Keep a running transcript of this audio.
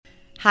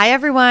Hi,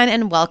 everyone,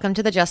 and welcome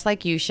to the Just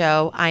Like You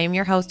show. I am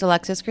your host,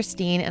 Alexis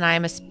Christine, and I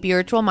am a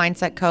spiritual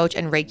mindset coach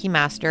and Reiki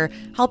master,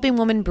 helping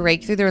women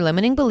break through their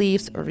limiting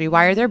beliefs,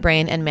 rewire their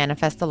brain, and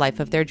manifest the life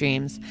of their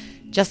dreams.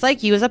 Just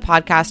Like You is a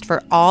podcast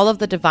for all of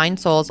the divine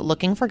souls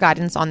looking for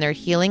guidance on their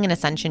healing and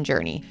ascension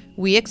journey.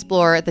 We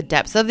explore the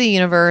depths of the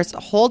universe,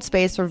 hold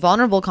space for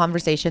vulnerable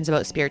conversations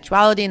about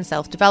spirituality and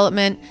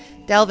self-development,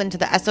 delve into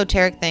the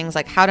esoteric things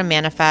like how to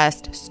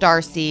manifest,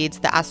 star seeds,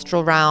 the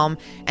astral realm,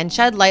 and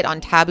shed light on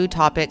taboo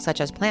topics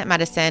such as plant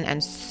medicine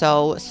and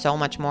so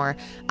much more.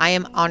 I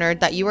am honored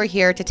that you are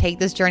here to take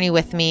this journey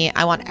with me.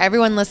 I want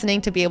everyone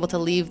listening to be able to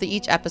leave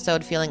each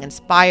episode feeling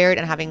inspired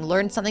and having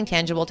learned something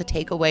tangible to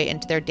take away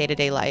into their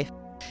day-to-day life.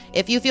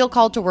 If you feel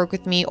called to work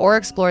with me or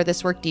explore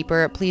this work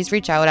deeper, please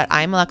reach out at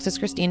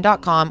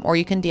imalexischristine.com, or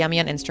you can DM me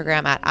on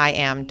Instagram at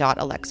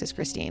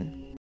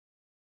iam.alexischristine.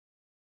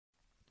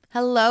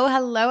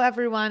 Hello,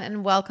 everyone,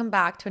 and welcome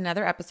back to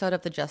another episode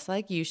of the Just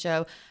Like You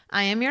show.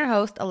 I am your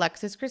host,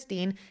 Alexis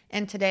Christine,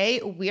 and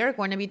today we are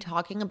going to be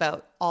talking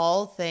about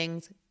all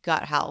things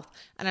gut health.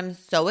 And I'm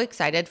so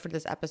excited for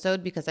this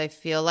episode because I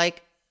feel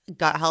like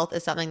gut health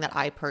is something that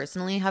I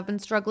personally have been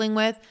struggling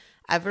with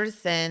ever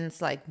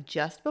since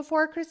just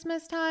before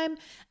Christmas time.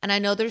 And I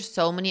know there's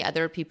so many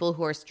other people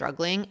who are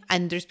struggling,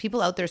 and there's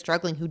people out there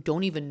struggling who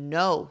don't even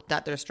know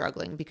that they're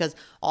struggling because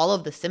all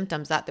of the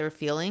symptoms that they're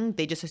feeling,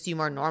 they just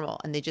assume are normal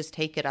and they just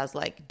take it as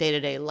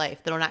day-to-day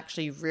life. They don't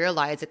actually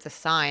realize it's a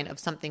sign of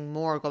something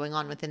more going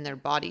on within their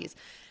bodies.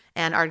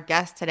 And our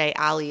guest today,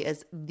 Ali,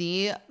 is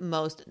the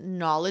most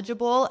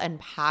knowledgeable and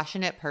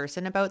passionate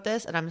person about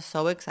this. And I'm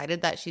so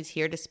excited that she's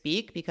here to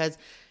speak because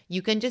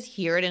you can just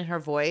hear it in her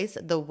voice,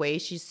 the way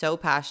she's so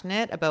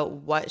passionate about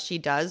what she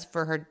does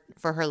for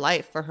her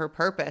life, for her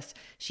purpose.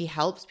 She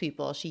helps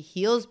people. She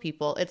heals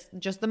people. It's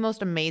just the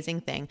most amazing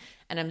thing.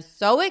 And I'm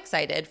so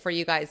excited for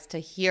you guys to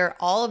hear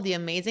all of the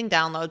amazing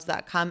downloads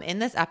that come in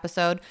this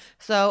episode.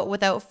 So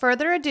without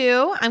further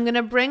ado, I'm going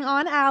to bring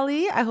on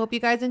Ali. I hope you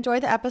guys enjoy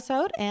the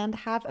episode and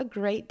have a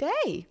great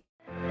day.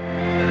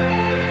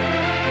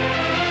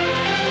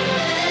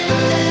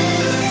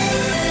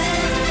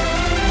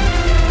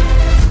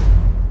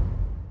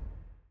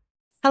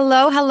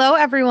 Hello,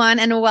 everyone,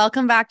 and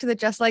welcome back to the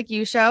Just Like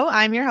You show.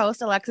 I'm your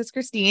host, Alexis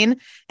Christine,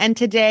 and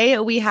today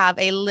we have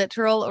a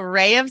literal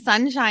ray of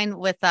sunshine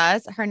with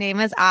us. Her name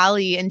is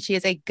Ali, and she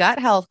is a gut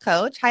health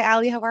coach. Hi,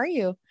 Ali. How are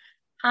you?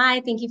 Hi,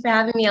 thank you for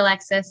having me,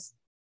 Alexis.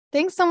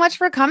 Thanks so much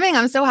for coming.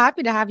 I'm so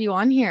happy to have you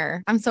on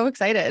here. I'm so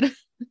excited.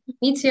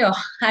 Me too.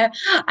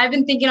 I've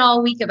been thinking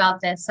all week about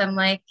this. I'm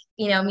like,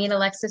 me and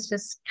Alexis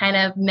just kind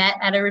of met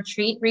at a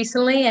retreat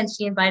recently, and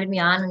she invited me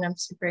on, and I'm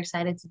super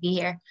excited to be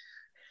here.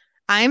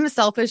 I'm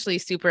selfishly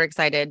super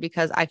excited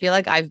because I feel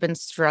like I've been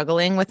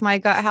struggling with my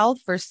gut health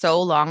for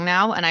so long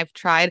now. And I've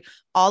tried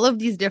all of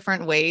these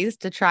different ways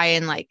to try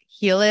and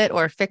heal it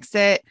or fix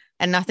it.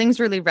 And nothing's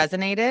really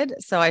resonated.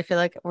 So I feel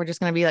like we're just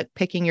going to be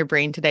picking your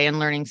brain today and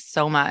learning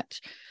so much.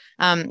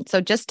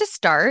 So just to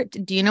start,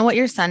 do you know what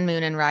your sun,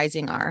 moon, and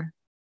rising are?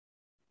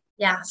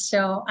 Yeah,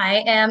 so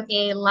I am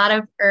a lot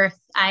of earth.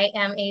 I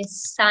am a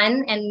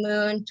sun and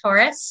moon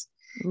Taurus,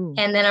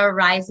 and then a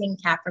rising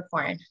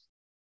Capricorn.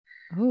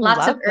 Ooh,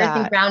 lots of earth that.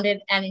 and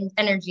grounded and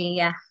energy.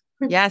 Yeah.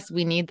 Yes,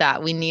 we need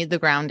that. We need the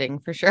grounding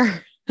for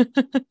sure.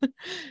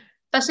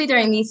 Especially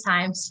during these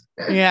times.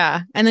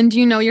 Yeah. And then do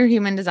you know your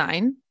human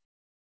design?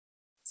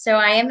 So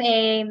I am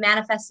a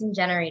manifesting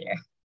generator.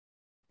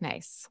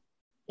 Nice.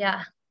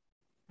 Yeah.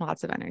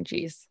 Lots of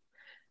energies.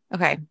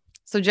 Okay.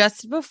 So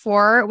just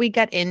before we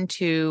get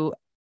into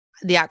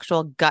the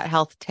actual gut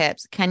health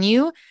tips, can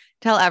you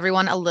tell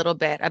everyone a little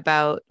bit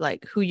about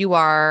who you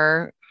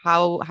are,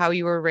 how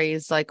you were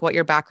raised, what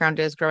your background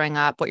is growing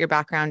up, what your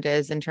background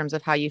is in terms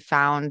of how you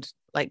found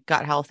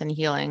gut health and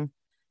healing?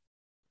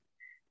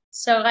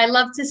 So I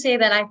love to say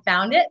that I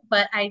found it,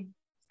 but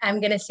I'm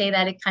going to say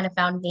that it kind of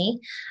found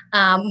me,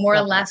 more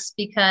or less,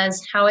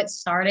 because how it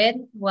started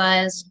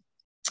was,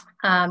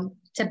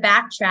 to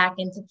backtrack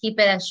and to keep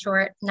it as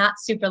short, not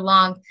super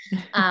long.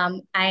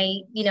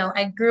 I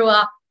grew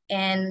up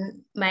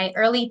in my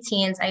early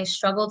teens. I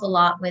struggled a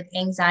lot with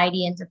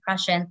anxiety and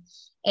depression.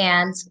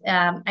 And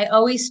I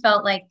always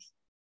felt like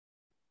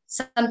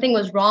something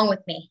was wrong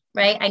with me,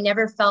 right? I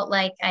never felt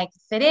like I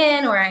could fit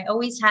in, or I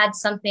always had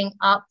something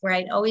up where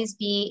I'd always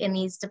be in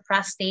these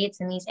depressed states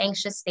and these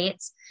anxious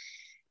states.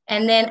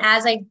 And then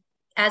as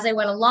I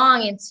went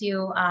along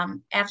into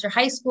after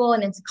high school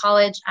and into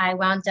college, I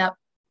wound up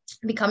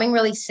becoming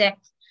really sick.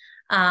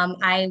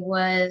 I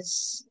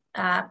was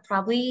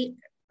probably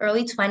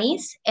early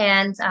 20s,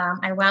 and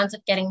I wound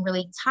up getting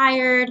really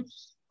tired.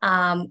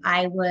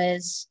 I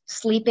was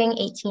sleeping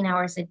 18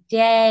 hours a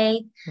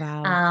day.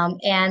 Wow.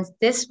 And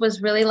this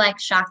was really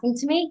shocking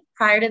to me.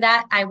 Prior to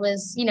that, I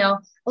was, a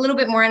little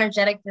bit more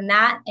energetic than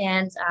that.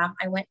 And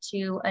I went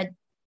to a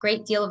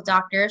great deal of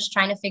doctors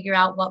trying to figure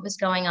out what was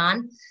going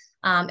on,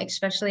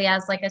 especially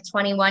as a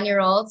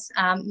 21-year-old.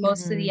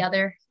 Most of the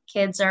other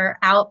kids are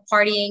out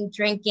partying,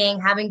 drinking,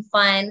 having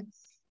fun.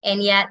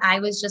 And yet I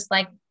was just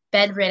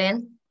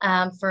bedridden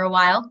for a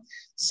while.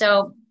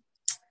 So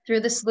through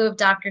the slew of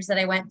doctors that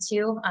I went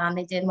to,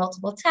 they did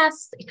multiple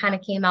tests. It kind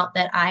of came out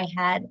that I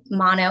had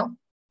mono,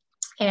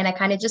 and I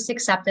kind of just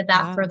accepted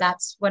that for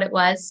that's what it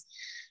was.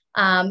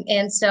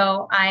 And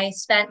so I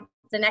spent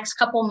the next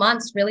couple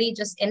months really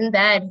just in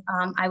bed.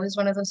 I was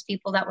one of those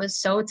people that was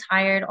so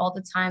tired all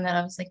the time that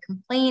I was like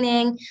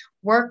complaining.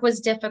 Work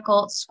was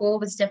difficult, school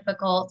was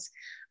difficult.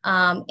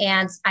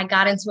 And I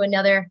got into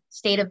another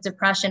state of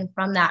depression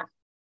from that.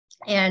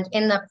 And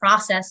in the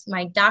process,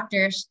 my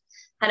doctors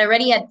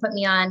had put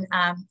me on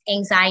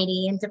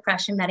anxiety and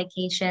depression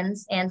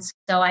medications. And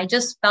so I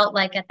just felt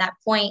like at that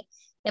point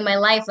in my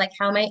life, like,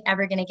 how am I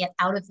ever going to get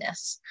out of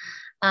this?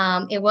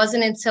 It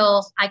wasn't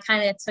until I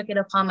kind of took it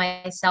upon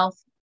myself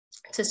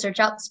to search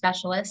out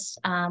specialists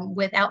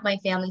without my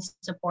family's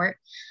support,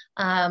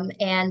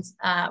 and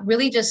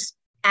really just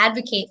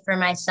advocate for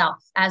myself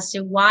as to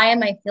why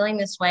am I feeling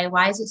this way?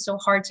 Why is it so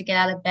hard to get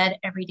out of bed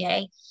every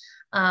day?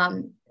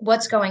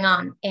 What's going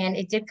on? And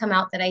it did come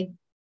out that I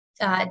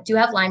do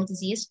have Lyme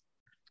disease.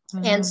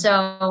 Mm-hmm. And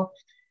so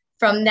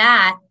from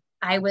that,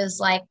 I was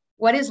like,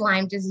 what is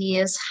Lyme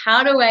disease?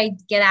 How do I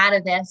get out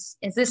of this?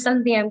 Is this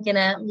something I'm going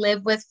to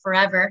live with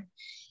forever?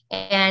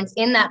 And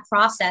in that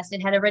process,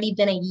 it had already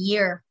been a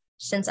year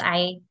since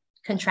I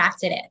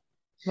contracted it.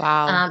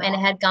 Wow. And it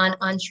had gone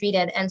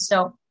untreated. And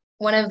so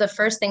one of the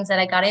first things that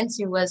I got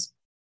into was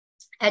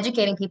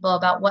educating people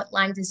about what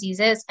Lyme disease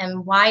is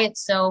and why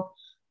it's so,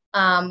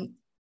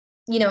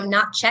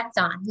 not checked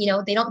on.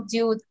 They don't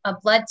do a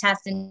blood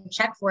test and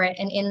check for it.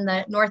 And in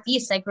the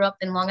Northeast, I grew up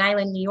in Long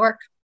Island, New York,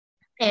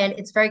 and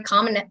it's very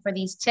common for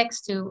these ticks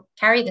to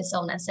carry this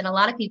illness. And a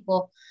lot of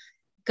people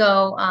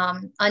go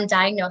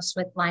undiagnosed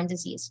with Lyme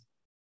disease.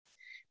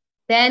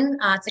 Then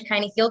to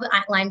kind of heal the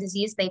Lyme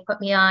disease, they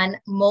put me on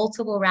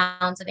multiple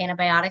rounds of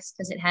antibiotics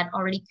because it had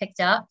already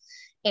picked up.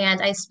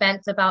 And I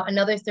spent about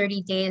another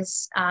 30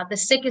 days, the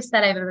sickest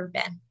that I've ever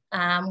been,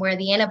 where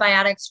the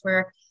antibiotics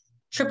were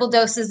triple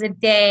doses a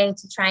day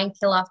to try and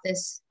kill off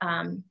this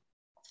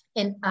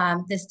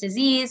this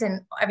disease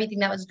and everything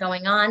that was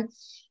going on.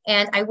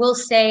 And I will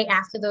say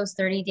after those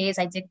 30 days,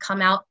 I did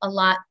come out a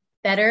lot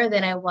better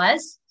than I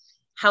was.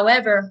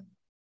 However,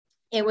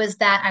 it was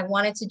that I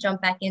wanted to jump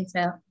back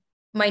into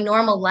my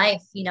normal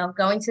life,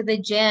 going to the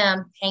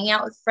gym, hanging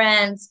out with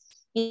friends,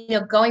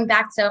 going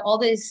back to all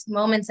these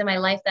moments in my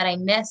life that I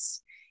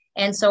miss.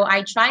 And so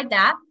I tried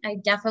that. I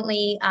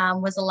definitely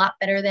was a lot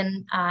better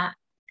than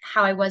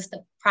how I was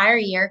the prior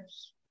year.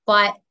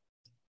 But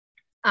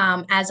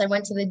as I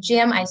went to the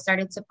gym, I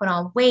started to put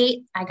on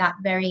weight. I got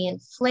very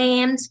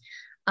inflamed.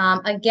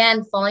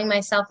 Again, falling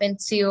myself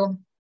into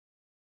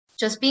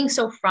just being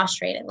so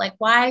frustrated. Like,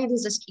 why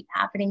does this keep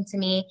happening to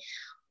me?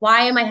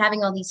 Why am I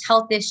having all these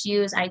health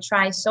issues? I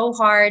try so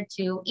hard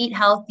to eat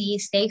healthy,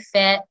 stay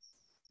fit.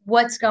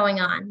 What's going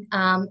on?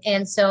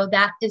 And so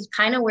that is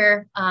kind of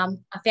where a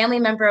family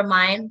member of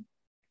mine,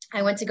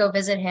 I went to go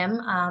visit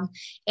him,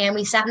 and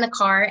we sat in the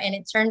car, and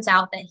it turns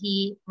out that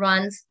he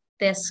runs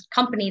this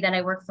company that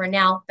I work for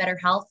now, Better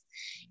Health.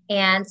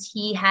 And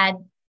he had,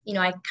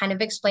 I kind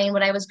of explained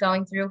what I was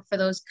going through for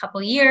those couple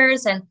of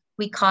years, and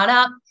we caught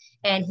up,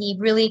 and he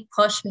really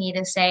pushed me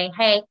to say,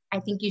 hey,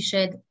 I think you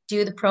should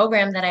do the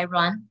program that I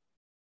run.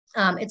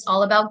 It's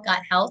all about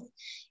gut health,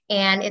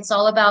 and it's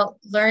all about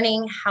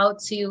learning how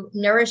to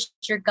nourish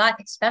your gut,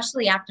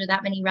 especially after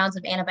that many rounds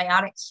of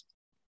antibiotics.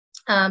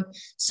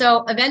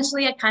 So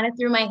eventually I kind of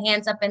threw my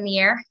hands up in the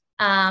air.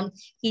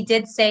 He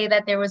did say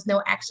that there was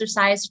no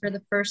exercise for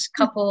the first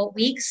couple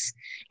weeks.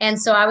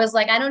 And so I was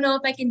like, I don't know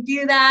if I can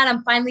do that.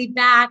 I'm finally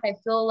back. I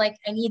feel like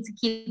I need to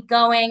keep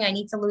going. I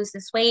need to lose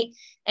this weight.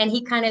 And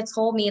he kind of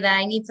told me that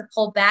I need to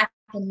pull back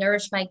and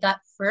nourish my gut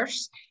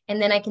first.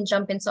 And then I can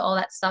jump into all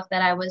that stuff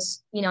that I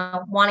was,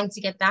 wanting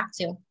to get back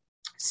to.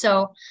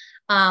 So,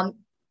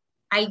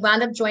 I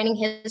wound up joining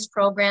his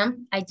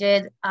program. I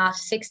did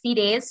 60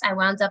 days. I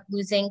wound up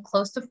losing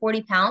close to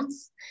 40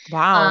 pounds.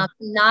 Wow.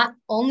 Not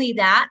only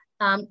that,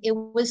 it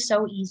was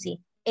so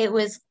easy. It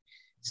was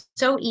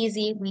so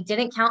easy. We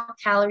didn't count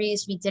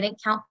calories. We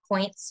didn't count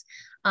points.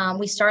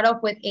 We start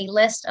off with a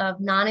list of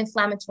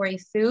non-inflammatory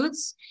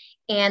foods,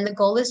 and the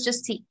goal is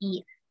just to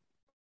eat.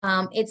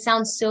 It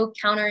sounds so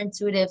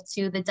counterintuitive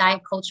to the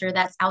diet culture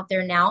that's out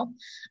there now,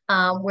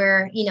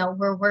 where,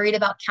 we're worried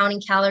about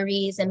counting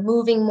calories and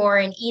moving more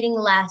and eating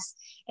less.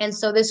 And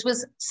so this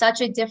was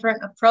such a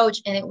different approach,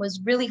 and it was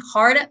really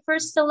hard at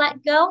first to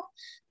let go.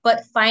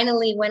 But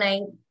finally, when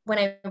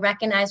I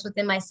recognized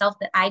within myself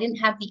that I didn't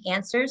have the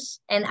answers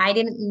and I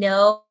didn't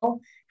know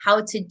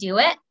how to do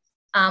it,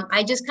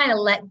 I just kind of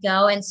let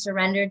go and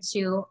surrendered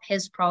to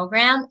his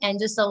program and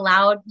just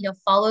allowed,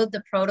 followed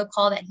the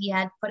protocol that he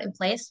had put in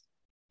place.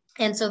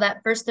 And so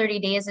that first 30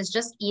 days is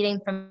just eating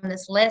from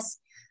this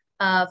list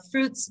of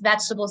fruits,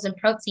 vegetables, and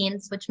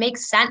proteins, which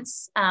makes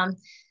sense.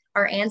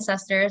 Our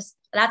ancestors,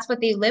 that's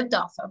what they lived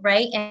off of,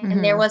 right?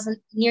 And there wasn't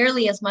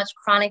nearly as much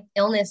chronic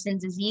illness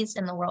and disease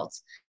in the world.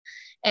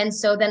 And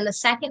so then the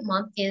second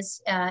month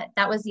is,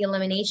 that was the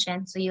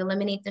elimination. So you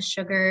eliminate the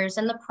sugars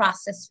and the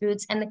processed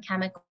foods and the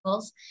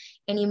chemicals,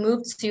 and you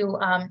move to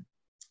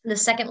the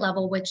second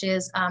level, which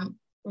is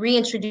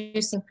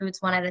reintroducing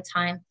foods one at a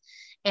time.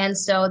 And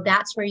so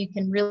that's where you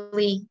can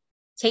really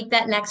take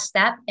that next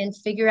step and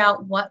figure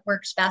out what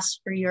works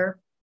best for your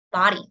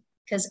body,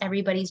 because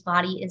everybody's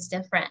body is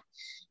different.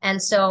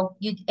 And so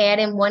you add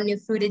in one new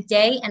food a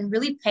day and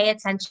really pay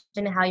attention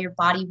to how your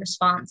body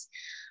responds.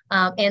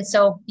 And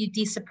so you'd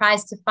be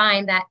surprised to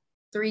find that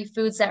 3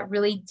 foods that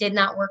really did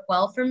not work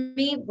well for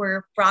me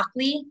were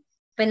broccoli,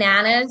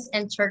 bananas,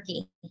 and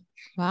turkey.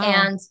 Wow.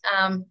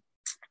 And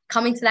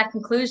coming to that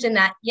conclusion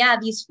that, yeah,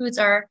 these foods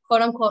are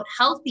quote unquote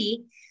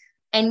healthy.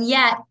 And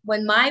yet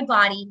when my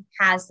body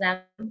has them,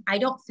 I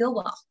don't feel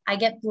well. I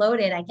get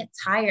bloated, I get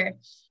tired.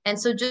 And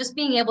so just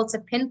being able to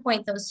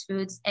pinpoint those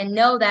foods and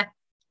know that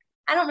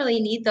I don't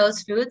really need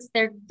those foods.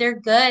 They're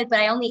good, but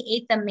I only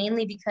ate them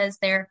mainly because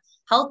they're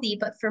healthy.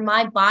 But for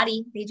my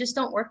body, they just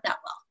don't work that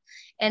well.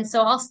 And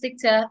so I'll stick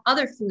to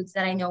other foods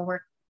that I know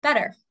work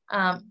better.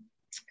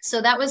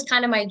 So that was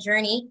kind of my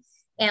journey.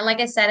 And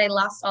like I said, I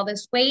lost all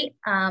this weight.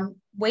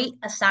 Weight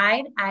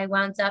aside, I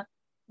wound up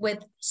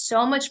with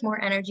so much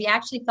more energy. I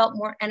actually felt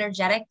more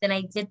energetic than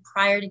I did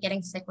prior to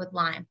getting sick with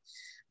Lyme,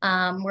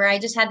 where I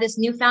just had this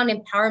newfound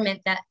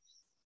empowerment that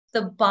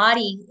the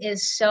body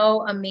is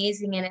so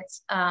amazing in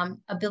its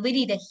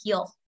ability to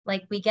heal.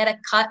 Like we get a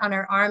cut on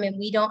our arm and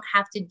we don't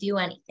have to do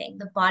anything.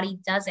 The body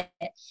does it.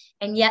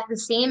 And yet the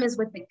same is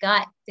with the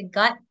gut. The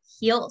gut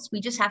heals. We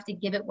just have to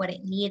give it what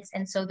it needs.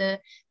 And so the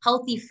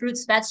healthy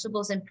fruits,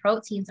 vegetables, and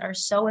proteins are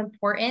so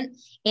important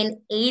in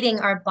aiding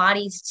our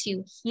bodies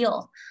to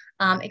heal,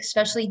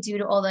 especially due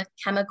to all the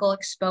chemical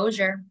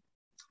exposure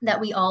that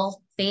we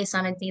all face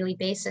on a daily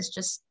basis,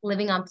 just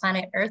living on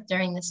planet Earth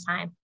during this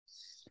time.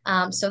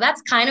 So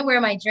that's kind of where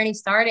my journey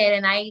started.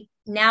 And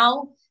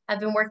I've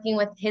been working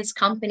with his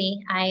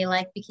company.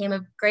 I became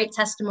a great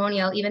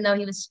testimonial, even though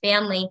he was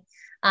family.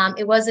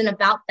 It wasn't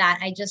about that.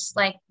 I just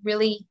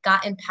really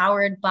got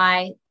empowered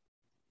by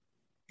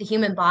the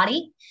human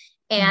body,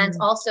 and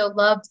also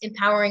loved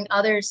empowering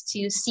others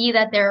to see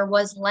that there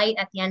was light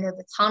at the end of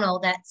the tunnel,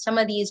 that some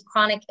of these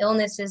chronic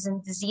illnesses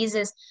and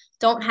diseases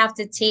don't have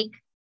to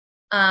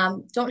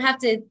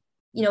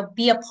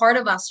be a part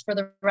of us for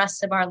the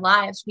rest of our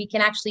lives. We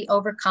can actually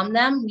overcome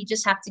them. We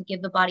just have to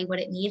give the body what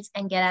it needs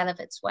and get out of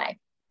its way.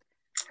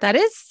 That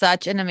is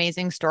such an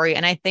amazing story.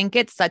 And I think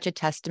it's such a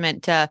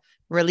testament to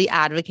really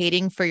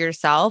advocating for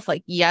yourself.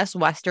 Like, yes,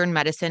 Western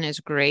medicine is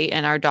great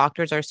and our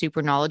doctors are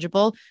super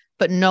knowledgeable,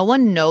 but no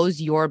one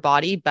knows your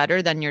body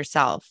better than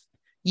yourself.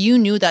 You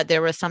knew that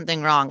there was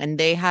something wrong, and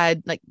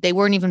they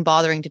weren't even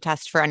bothering to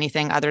test for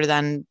anything other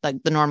than the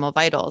normal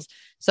vitals.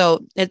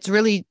 So it's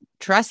really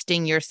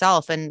trusting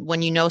yourself. And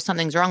when you know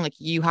something's wrong,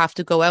 you have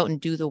to go out and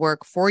do the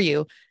work for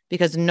you,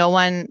 because no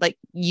one's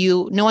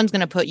going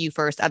to put you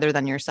first other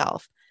than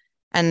yourself.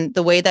 And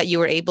the way that you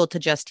were able to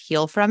just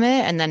heal from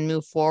it and then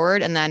move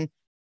forward and then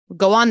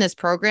go on this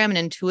program and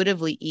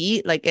intuitively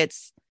eat,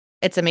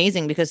 it's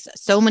amazing, because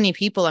so many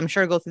people, I'm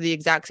sure, go through the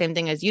exact same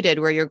thing as you did,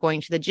 where you're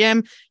going to the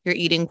gym, you're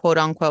eating quote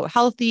unquote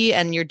healthy,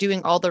 and you're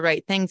doing all the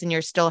right things, and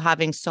you're still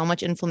having so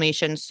much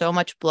inflammation, so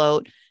much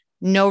bloat,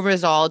 no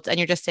results. And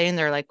you're just sitting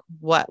there like,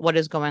 what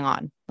is going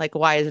on?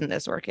 Why isn't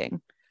this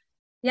working?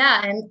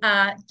 Yeah.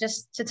 And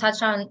just to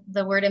touch on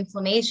the word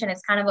inflammation,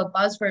 it's kind of a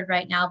buzzword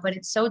right now, but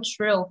it's so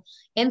true.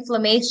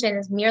 Inflammation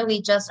is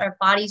merely just our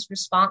body's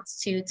response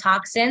to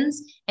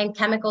toxins and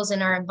chemicals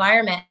in our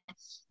environment.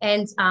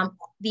 And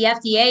the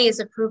FDA is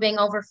approving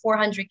over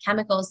 400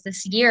 chemicals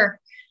this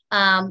year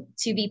to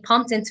be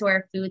pumped into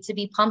our food, to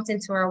be pumped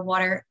into our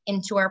water,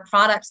 into our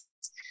products.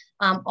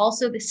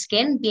 Also, the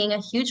skin being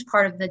a huge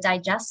part of the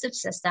digestive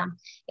system.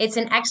 It's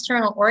an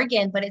external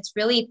organ, but it's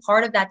really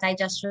part of that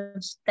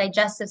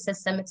digestive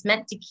system. It's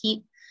meant to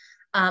keep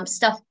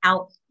stuff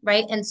out,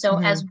 right? And so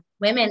as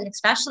women,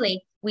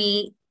 especially,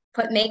 we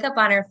put makeup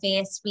on our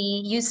face.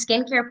 We use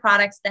skincare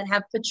products that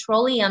have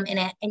petroleum in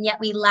it, and yet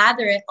we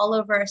lather it all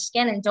over our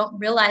skin and don't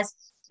realize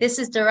this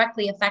is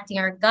directly affecting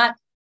our gut.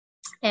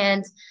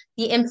 And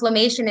the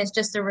inflammation is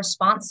just a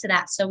response to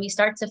that. So we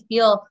start to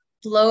feel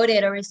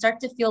bloated, or we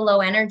start to feel low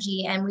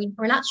energy, and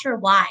we're not sure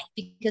why,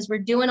 because we're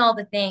doing all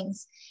the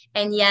things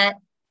and yet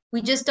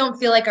we just don't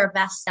feel like our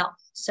best self.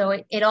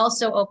 So it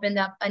also opened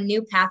up a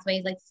new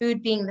pathway, like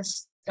food being the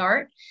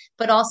start,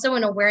 but also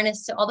an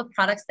awareness to all the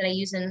products that I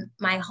use in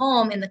my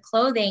home, and the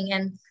clothing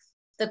and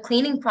the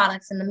cleaning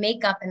products and the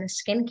makeup and the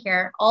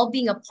skincare, all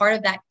being a part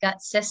of that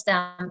gut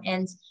system.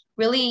 And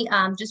really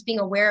just being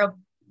aware of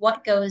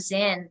what goes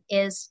in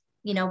is,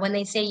 when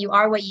they say you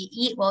are what you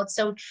eat, well, it's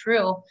so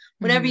true.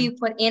 Whatever you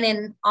put in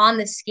and on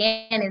the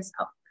skin is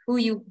who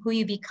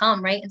you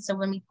become, right? And so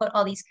when we put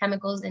all these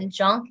chemicals and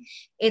junk,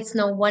 it's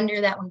no wonder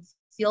that we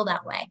feel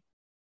that way.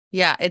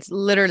 Yeah, it's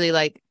literally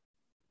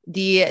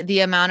the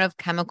amount of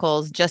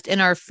chemicals just in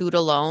our food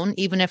alone,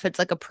 even if it's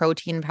a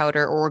protein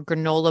powder or a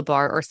granola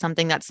bar or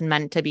something that's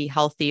meant to be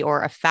healthy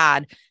or a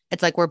fad.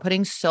 It's we're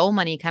putting so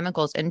many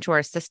chemicals into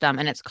our system,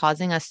 and it's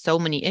causing us so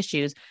many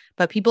issues,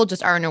 but people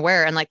just aren't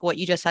aware. And what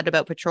you just said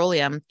about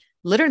petroleum,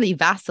 literally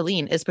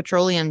Vaseline is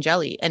petroleum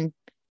jelly. And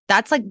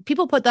that's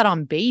people put that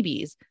on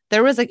babies.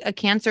 There was a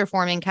cancer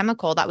forming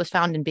chemical that was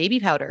found in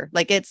baby powder.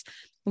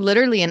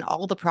 Literally in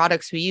all the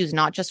products we use,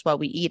 not just what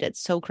we eat.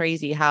 It's so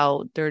crazy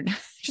how they're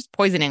just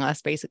poisoning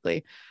us,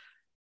 basically.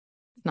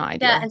 It's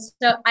not Yeah. ideal. And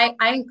so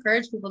I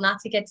encourage people not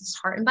to get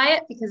disheartened by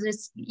it because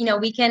it's,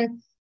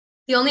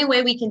 the only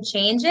way we can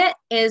change it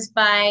is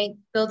by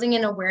building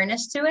an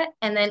awareness to it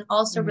and then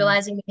also Mhm.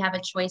 realizing we have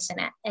a choice in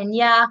it. And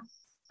yeah,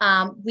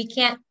 we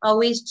can't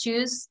always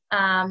choose,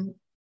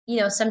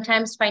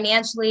 sometimes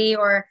financially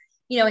or,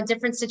 in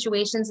different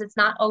situations, it's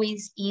not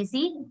always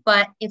easy.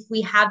 But if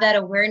we have that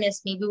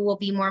awareness, maybe we'll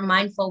be more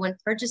mindful when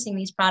purchasing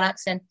these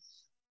products and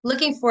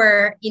looking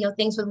for,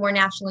 things with more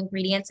natural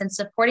ingredients and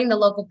supporting the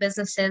local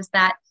businesses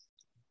that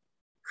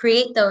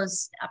create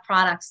those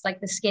products like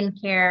the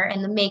skincare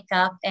and the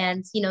makeup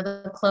and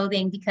the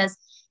clothing, because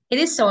it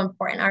is so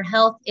important. Our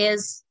health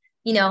is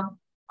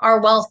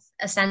our wealth,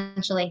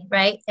 essentially,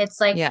 right?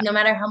 It's like Yeah. no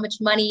matter how much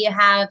money you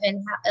have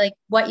and like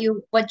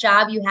what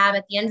job you have,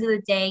 at the end of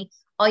the day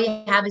all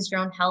you have is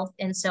your own health.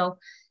 And so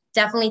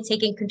definitely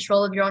taking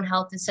control of your own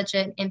health is such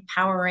an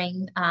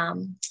empowering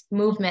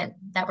movement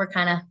that we're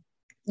kind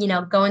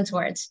of going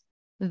towards.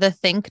 The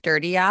Think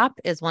Dirty app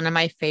is one of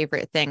my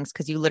favorite things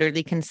because you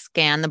literally can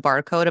scan the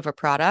barcode of a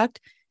product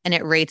and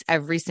it rates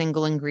every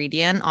single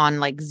ingredient on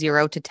like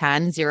 0 to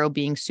 10, 0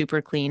 being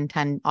super clean,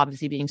 10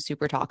 obviously being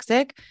super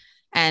toxic.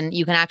 And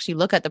you can actually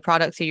look at the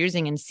products you're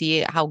using and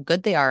see how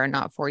good they are or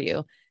not for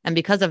you. And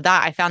because of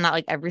that, I found that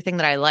like everything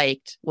that I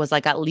liked was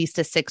like at least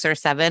a 6 or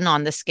 7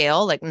 on the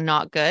scale, like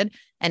not good.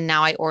 And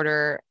now I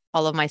order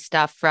all of my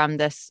stuff from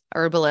this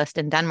herbalist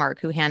in Denmark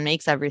who hand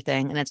makes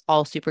everything. And it's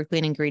all super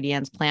clean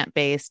ingredients, plant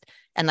based,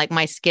 and like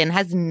my skin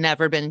has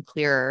never been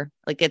clearer.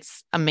 Like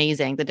it's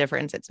amazing the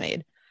difference it's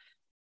made.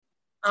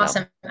 So,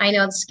 Awesome. I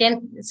know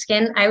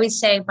skin, I always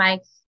say by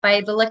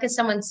the look of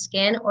someone's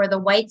skin or the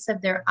whites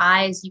of their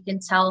eyes, you can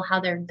tell how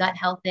their gut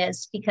health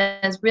is,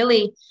 because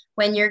really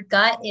when your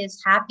gut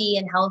is happy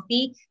and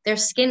healthy, their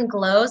skin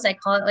glows. I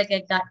call it like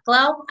a gut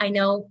glow. I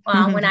know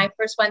when I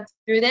first went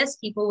through this,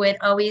 people would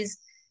always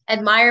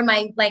admire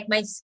my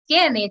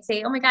skin. They'd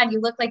say, "Oh my God,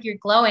 you look like you're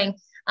glowing."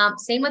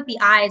 Same with the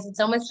eyes. It's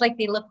almost like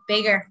they look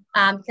bigger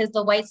because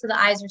the whites of the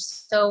eyes are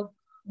so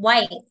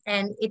white,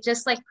 and it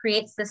just like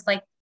creates this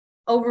like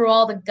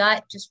overall the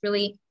gut just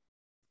really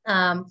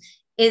um,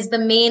 is the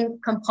main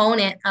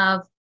component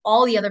of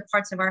all the other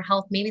parts of our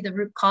health, maybe the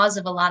root cause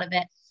of a lot of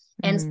it.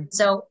 And mhm.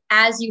 so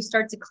as you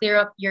start to clear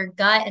up your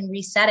gut and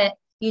reset it,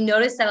 you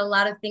notice that a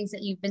lot of things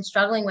that you've been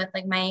struggling with,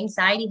 like my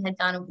anxiety had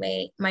gone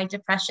away, my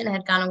depression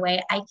had gone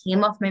away. I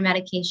came off my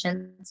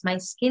medications, my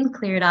skin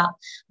cleared up,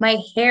 my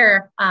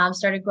hair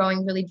started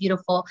growing really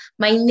beautiful,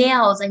 my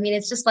nails. I mean,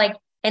 it's just like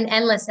an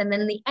endless, and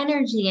then the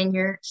energy and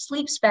your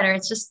sleep's better.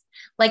 It's just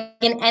like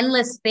an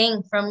endless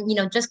thing from,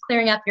 just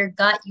clearing up your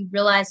gut. You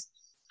realize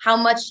how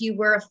much you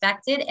were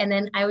affected. And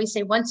then I always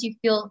say, once you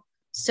feel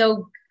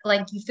so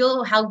like you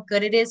feel how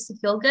good it is to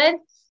feel good,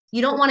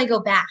 you don't want to go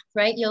back,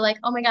 right? You're like,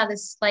 oh my God,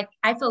 this like,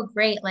 I feel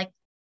great. Like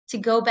to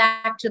go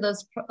back to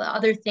those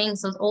other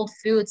things, those old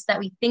foods that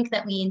we think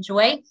that we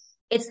enjoy,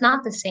 it's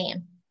not the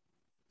same.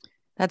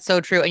 That's so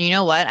true. And you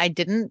know what? I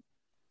didn't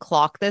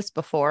clock this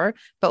before,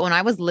 but when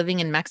I was living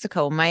in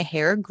Mexico, my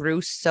hair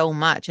grew so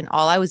much and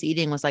all I was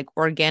eating was like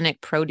organic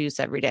produce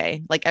every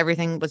day. Like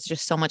everything was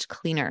just so much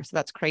cleaner. So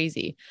that's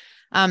crazy.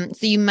 So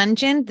you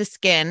mentioned the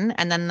skin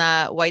and then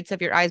the whites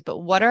of your eyes, but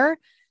what are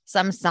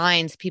some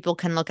signs people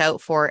can look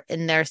out for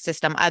in their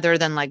system other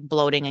than like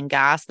bloating and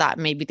gas that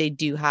maybe they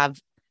do have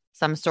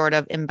some sort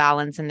of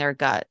imbalance in their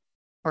gut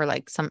or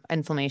like some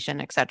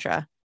inflammation,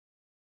 etc.?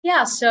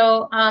 Yeah.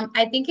 So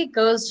I think it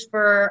goes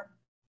for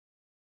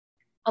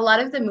a lot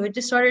of the mood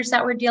disorders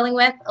that we're dealing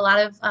with, a lot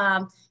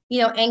of,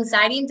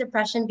 anxiety and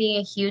depression being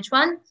a huge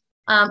one.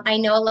 I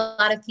know a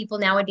lot of people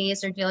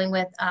nowadays are dealing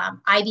with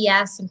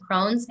IBS and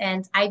Crohn's,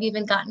 and I've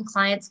even gotten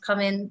clients come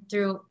in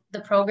through the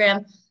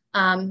program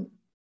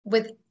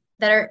with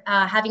that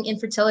are having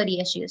infertility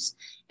issues.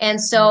 And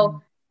so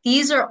Mm.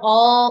 these are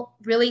all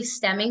really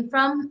stemming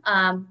from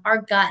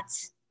our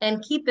guts.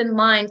 And keep in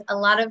mind, a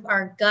lot of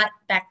our gut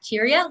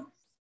bacteria,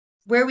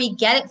 where we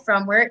get it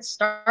from, where it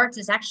starts,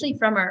 is actually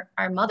from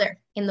our mother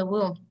in the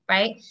womb,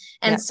 right? Yeah.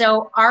 And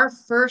so our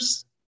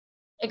first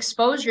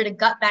exposure to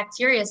gut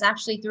bacteria is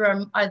actually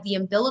through the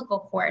umbilical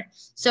cord.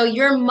 So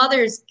your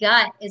mother's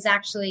gut is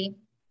actually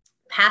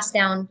passed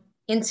down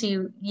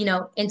into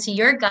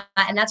your gut,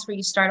 and that's where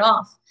you start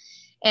off.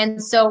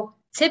 And so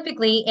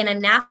typically in a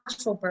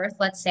natural birth,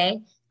 let's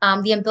say,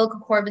 the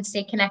umbilical cord would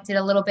stay connected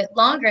a little bit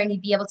longer and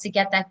you'd be able to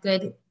get that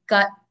good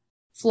gut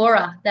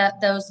flora, that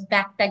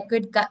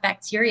good gut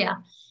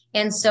bacteria.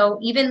 And so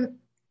even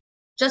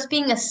just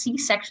being a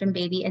C-section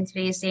baby in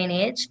today's day and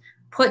age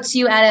puts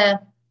you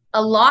at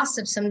a loss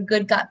of some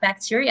good gut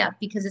bacteria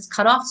because it's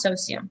cut off so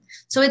soon.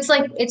 So it's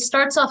like it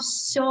starts off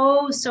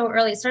so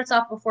early. It starts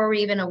off before we're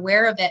even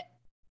aware of it.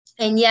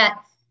 And yet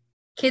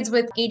kids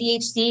with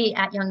ADHD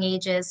at young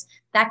ages,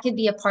 that could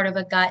be a part of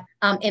a gut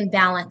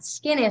imbalance,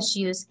 skin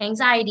issues,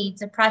 anxiety,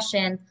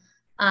 depression,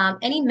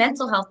 any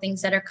mental health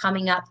things that are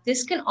coming up.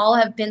 This can all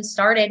have been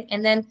started.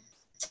 And then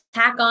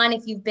tack on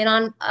if you've been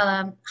on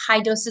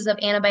high doses of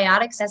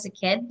antibiotics as a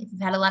kid, if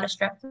you've had a lot of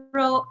strep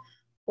throat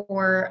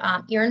or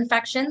ear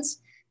infections.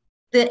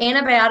 The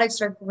antibiotics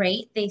are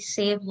great. They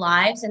save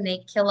lives and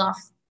they kill off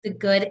the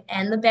good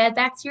and the bad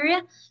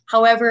bacteria.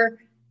 However,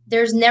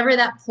 there's never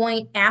that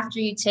point after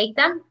you take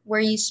them where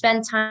you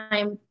spend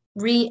time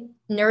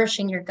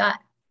re-nourishing your gut.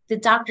 The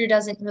doctor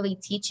doesn't really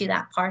teach you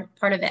that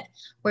part of it,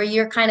 where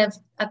you're kind of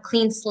a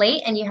clean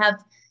slate and you have,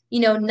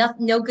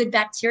 no good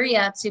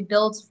bacteria to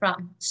build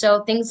from.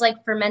 So things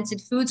like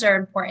fermented foods are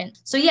important.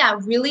 So yeah,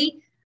 really,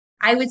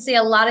 I would say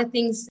a lot of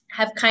things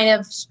have kind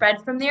of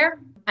spread from there,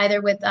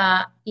 either with,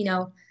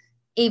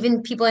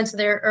 even people into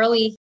their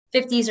early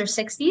 50s or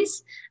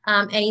 60s,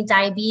 any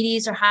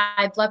diabetes or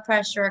high blood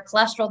pressure or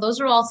cholesterol, those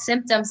are all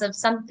symptoms of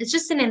it's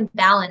just an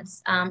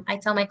imbalance. I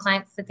tell my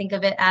clients to think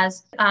of it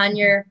as on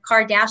your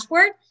car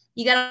dashboard,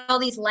 you got all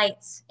these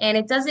lights, and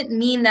it doesn't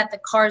mean that the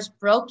car's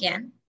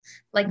broken,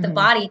 like the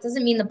body. It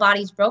doesn't mean the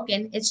body's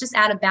broken. It's just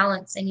out of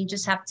balance, and you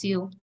just have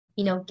to,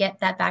 get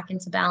that back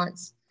into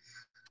balance.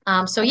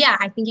 So yeah,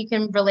 I think you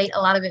can relate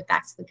a lot of it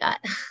back to the gut.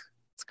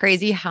 It's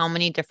crazy how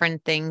many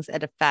different things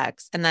it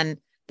affects. And then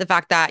the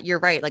fact that you're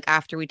right, like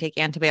after we take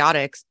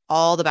antibiotics,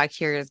 all the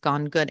bacteria is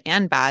gone, good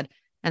and bad.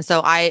 And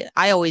so I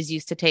always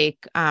used to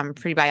take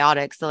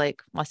prebiotics. So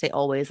like, I say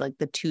always, like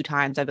the 2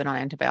 times I've been on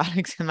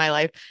antibiotics in my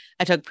life,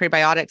 I took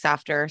prebiotics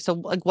after. So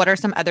like, what are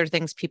some other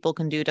things people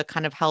can do to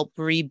kind of help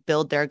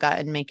rebuild their gut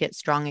and make it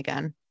strong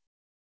again?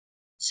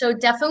 So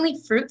definitely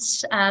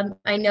fruits.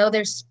 I know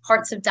there's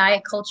parts of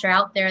diet culture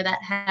out there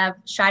that have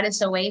shied us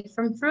away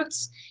from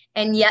fruits,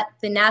 and yet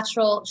the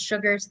natural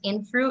sugars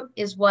in fruit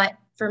is what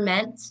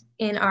ferment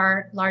in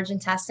our large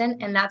intestine,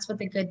 and that's what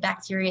the good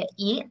bacteria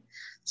eat.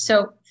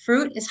 So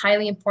fruit is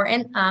highly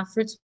important.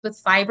 Fruits with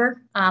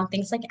fiber,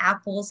 things like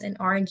apples and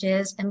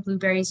oranges and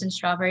blueberries and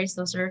strawberries.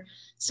 Those are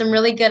some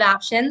really good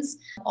options.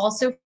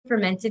 Also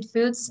fermented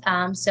foods.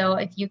 So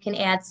if you can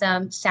add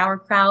some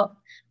sauerkraut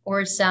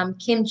or some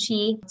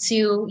kimchi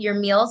to your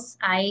meals,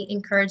 I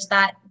encourage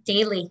that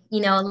daily.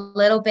 A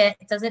little bit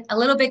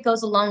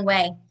goes a long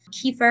way.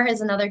 Kefir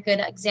is another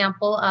good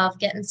example of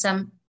getting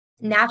some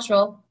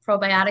natural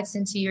probiotics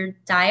into your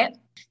diet.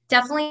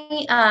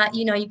 Definitely,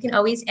 you can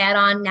always add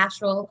on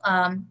natural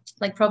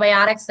like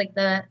probiotics, like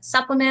the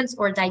supplements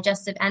or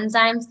digestive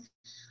enzymes,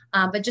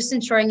 but just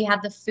ensuring you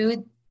have the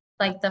food,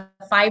 like the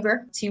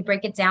fiber to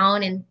break it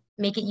down and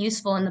make it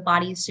useful in the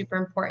body is super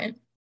important.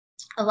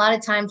 A lot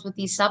of times with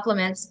these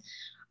supplements,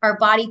 our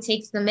body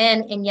takes them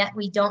in, and yet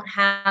we don't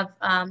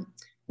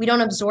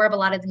absorb a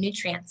lot of the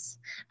nutrients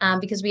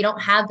because we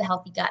don't have the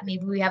healthy gut.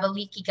 Maybe we have a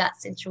leaky gut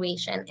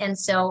situation. And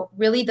so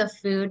really the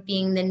food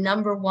being the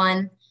number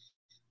one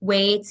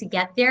way to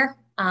get there.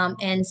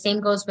 And same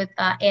goes with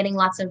adding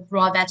lots of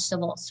raw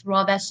vegetables.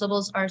 Raw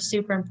vegetables are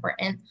super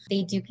important.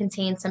 They do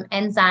contain some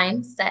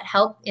enzymes that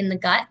help in the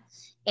gut.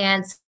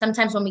 And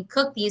sometimes when we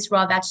cook these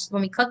raw vegetables,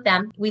 when we cook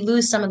them, we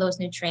lose some of those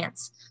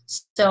nutrients.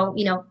 So,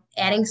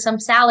 adding some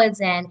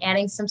salads in,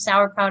 adding some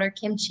sauerkraut or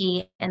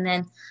kimchi, and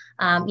then,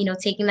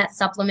 taking that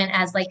supplement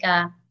as like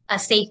a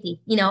safety,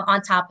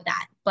 on top of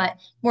that. But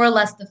more or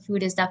less the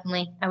food is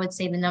definitely, I would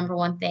say, the number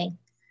one thing.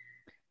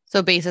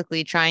 So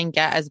basically try and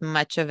get as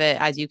much of it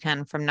as you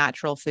can from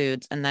natural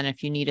foods. And then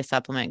if you need a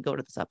supplement, go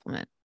to the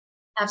supplement.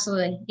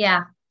 Absolutely.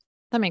 Yeah.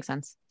 That makes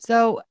sense.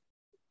 So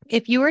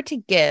if you were to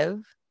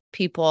give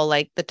people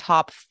like the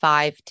top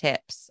 5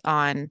 tips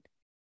on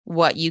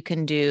what you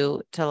can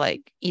do to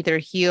like either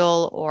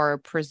heal or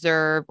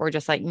preserve or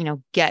just like,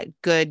 get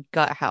good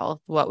gut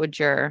health, what would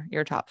your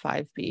top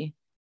 5 be?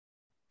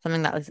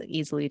 Something that was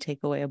easily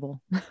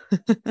takeawayable.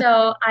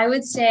 So I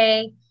would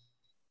say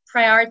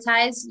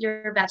prioritize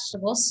your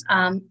vegetables.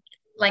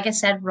 Like I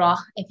said, raw.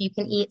 If you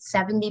can eat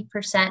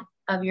 70%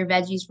 of your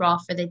veggies raw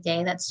for the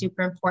day, that's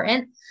super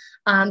important.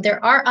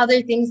 There are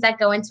other things that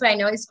go into it. I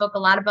know I spoke a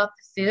lot about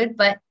the food,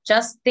 but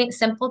just think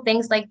simple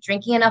things like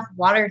drinking enough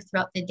water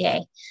throughout the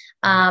day.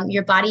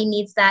 Your body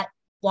needs that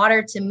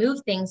water to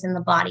move things in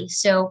the body.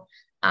 So,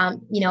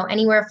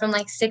 anywhere from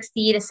like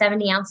 60 to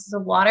 70 ounces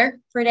of water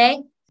per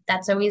day.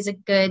 That's always a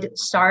good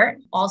start.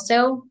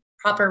 Also,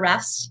 proper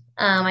rest.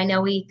 I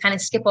know we kind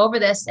of skip over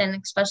this,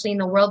 and especially in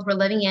the world we're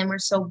living in, we're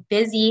so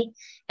busy,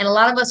 and a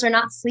lot of us are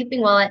not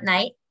sleeping well at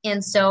night.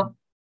 And so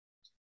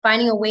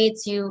finding a way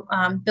to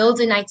build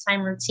a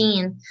nighttime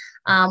routine,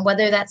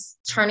 whether that's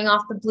turning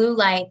off the blue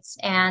lights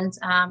and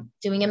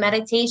doing a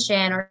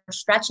meditation or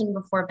stretching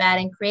before bed,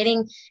 and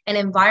creating an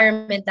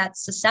environment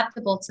that's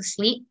susceptible to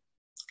sleep,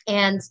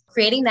 and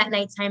creating that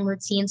nighttime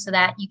routine so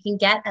that you can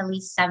get at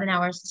least 7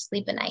 hours of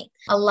sleep a night.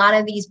 A lot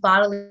of these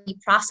bodily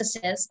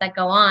processes that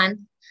go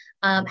on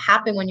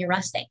happen when you're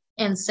resting.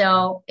 And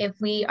so if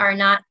we are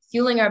not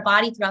fueling our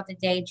body throughout the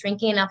day,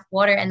 drinking enough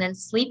water, and then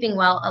sleeping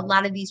well, a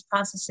lot of these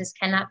processes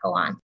cannot go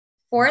on.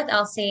 Fourth,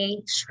 I'll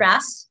say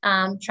stress,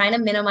 trying to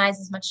minimize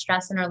as much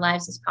stress in our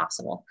lives as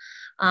possible.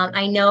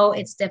 I know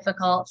it's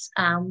difficult.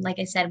 Like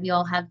I said, we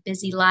all have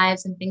busy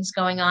lives and things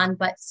going on,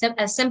 but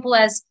as simple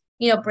as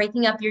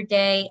breaking up your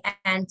day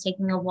and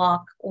taking a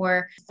walk,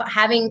 or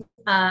having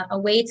a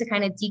way to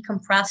kind of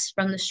decompress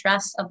from the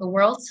stress of the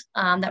world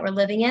that we're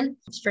living in.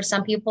 For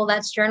some people,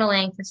 that's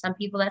journaling. For some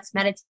people, that's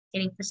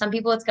meditating. For some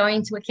people, it's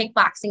going to a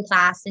kickboxing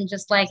class and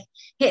just like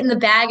hitting the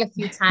bag a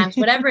few times,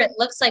 whatever it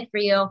looks like for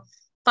you.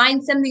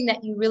 Find something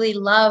that you really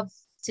love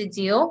to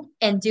do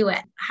and do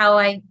it. How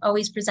I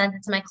always present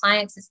it to my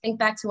clients is think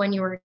back to when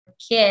you were a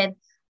kid.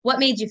 What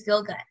made you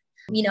feel good?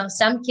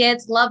 Some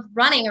kids love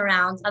running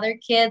around. Other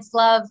kids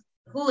love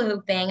hula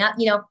hooping.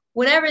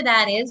 Whatever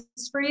that is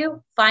for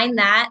you, find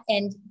that,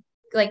 and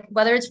like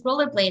whether it's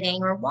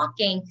rollerblading or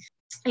walking,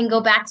 and go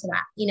back to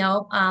that.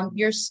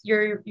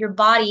 Your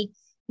body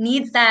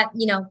needs that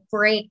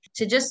break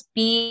to just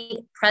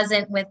be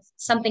present with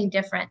something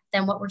different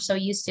than what we're so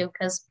used to.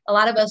 Because a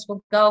lot of us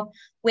will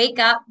wake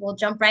up, we'll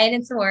jump right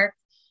into work,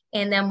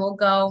 and then we'll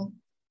go.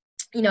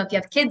 If you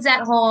have kids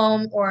at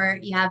home or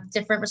you have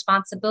different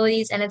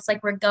responsibilities, and it's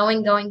like we're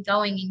going,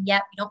 and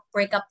yet we don't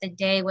break up the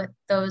day with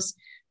those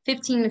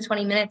 15 to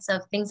 20 minutes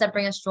of things that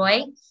bring us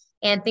joy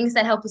and things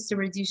that help us to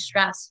reduce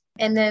stress.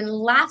 And then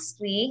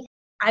lastly,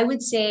 I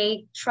would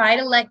say try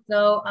to let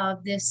go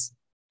of this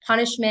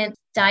punishment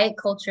diet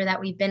culture that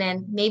we've been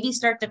in. Maybe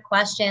start to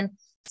question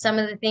some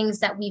of the things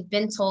that we've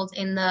been told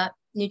in the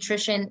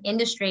nutrition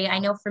industry. I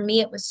know for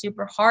me, it was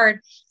super hard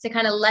to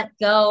kind of let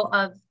go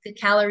of the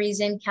calories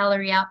in,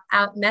 calorie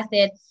out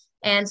method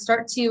and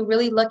start to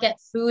really look at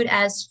food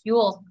as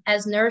fuel,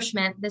 as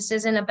nourishment. This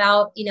isn't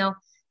about,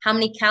 how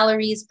many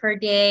calories per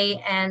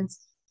day and,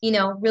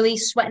 really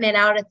sweating it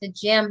out at the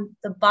gym.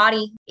 The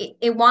body,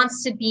 it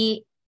wants to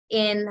be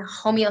in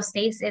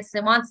homeostasis.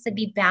 It wants to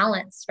be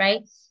balanced,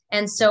 right?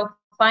 And so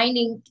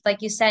finding,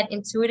 like you said,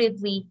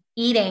 intuitively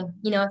eating,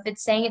 if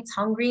it's saying it's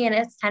hungry and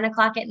it's 10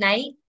 o'clock at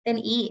night, then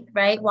eat,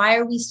 right? Why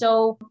are we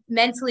so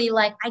mentally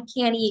like, I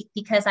can't eat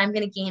because I'm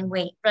going to gain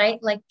weight, right?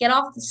 Like get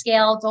off the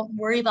scale. Don't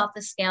worry about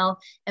the scale,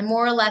 and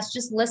more or less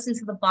just listen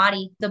to the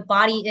body. The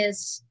body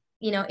is,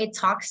 it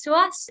talks to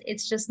us.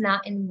 It's just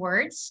not in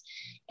words.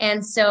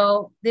 And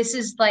so this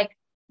is like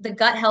the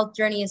gut health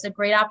journey is a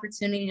great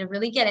opportunity to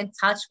really get in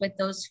touch with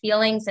those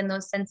feelings and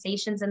those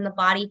sensations in the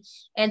body,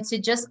 and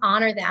to just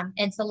honor them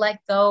and to let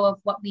go of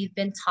what we've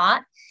been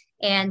taught,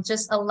 and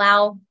just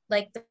allow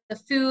like the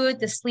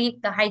food, the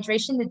sleep, the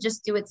hydration to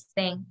just do its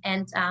thing,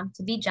 and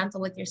to be gentle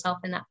with yourself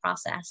in that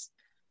process.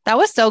 That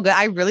was so good.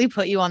 I really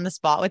put you on the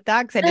spot with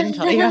that because I didn't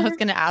tell you I was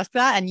going to ask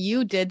that. And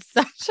you did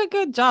such a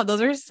good job.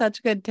 Those are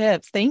such good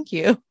tips. Thank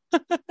you.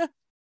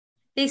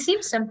 They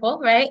seem simple,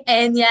 right?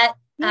 And yet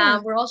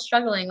we're all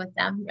struggling with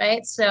them,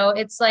 right? So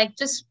it's like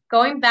just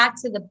going back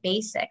to the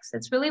basics.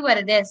 It's really what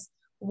it is.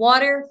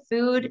 Water,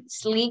 food,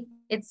 sleep.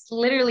 It's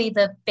literally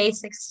the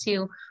basics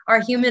to our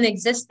human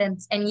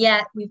existence. And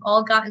yet we've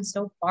all gotten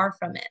so far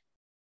from it.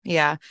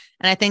 Yeah.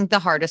 And I think the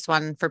hardest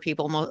one for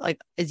people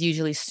is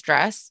usually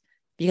stress,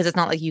 because it's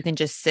not like you can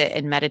just sit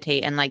and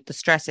meditate and like the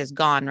stress is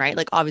gone, right?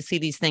 Like obviously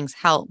these things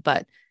help,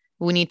 but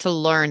we need to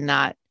learn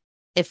that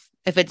if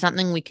it's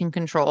something we can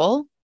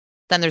control,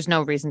 then there's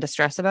no reason to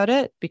stress about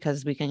it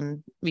because we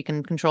can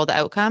control the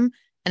outcome.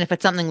 And if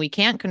it's something we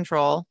can't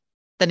control,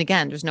 then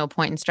again, there's no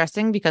point in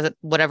stressing because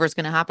whatever's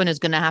going to happen is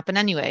going to happen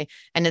anyway.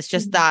 And it's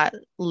just that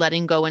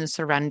letting go and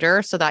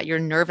surrender so that your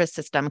nervous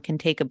system can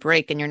take a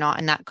break and you're not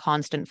in that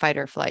constant fight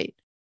or flight.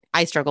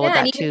 I struggle with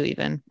that too,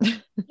 even.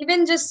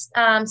 Even just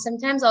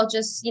sometimes I'll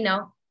just,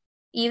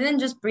 even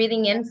just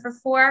breathing in for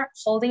 4,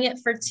 holding it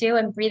for 2,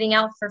 and breathing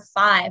out for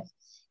 5.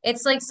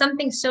 It's like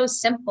something so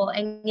simple.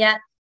 And yet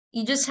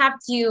you just have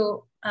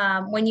to,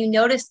 when you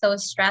notice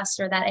those stress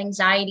or that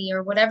anxiety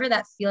or whatever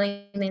that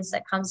feeling is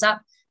that comes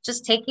up,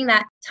 just taking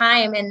that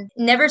time, and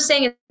never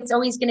saying it's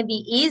always going to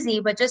be easy,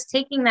 but just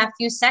taking that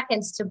few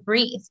seconds to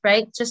breathe,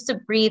 right? Just to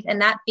breathe.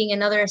 And that being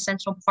another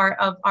essential part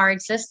of our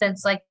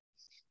existence, like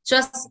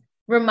just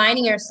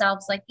reminding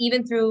ourselves, like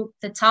even through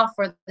the tough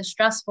or the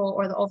stressful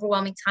or the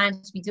overwhelming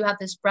times, we do have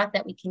this breath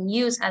that we can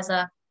use as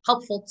a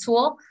helpful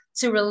tool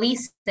to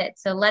release it,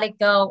 to let it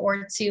go,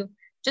 or to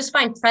just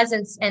find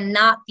presence and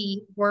not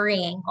be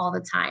worrying all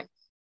the time.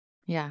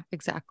 Yeah,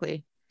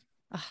 exactly.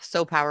 Oh,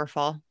 so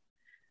powerful.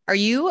 Are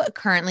you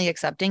currently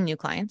accepting new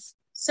clients?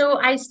 So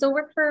I still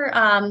work for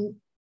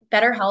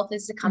Better Health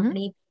is the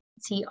company,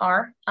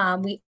 TR.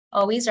 We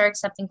always are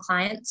accepting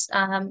clients.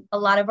 A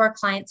lot of our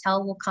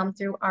clientele will come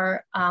through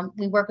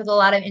we work with a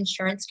lot of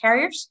insurance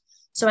carriers.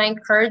 So I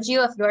encourage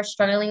you, if you are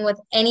struggling with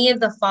any of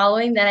the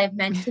following that I've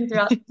mentioned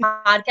throughout the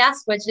podcast,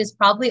 which is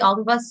probably all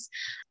of us,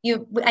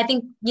 I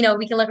think, we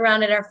can look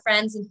around at our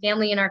friends and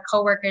family and our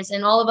coworkers,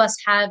 and all of us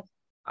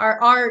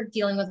are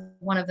dealing with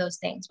one of those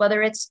things,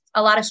 whether it's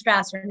a lot of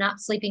stress or not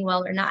sleeping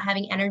well or not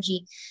having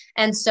energy.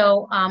 And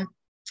so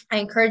I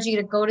encourage you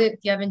to if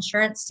you have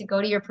insurance, to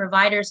go to your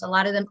providers. A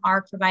lot of them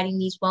are providing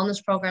these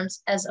wellness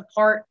programs as a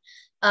part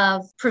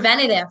of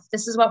preventative.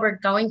 This is what we're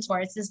going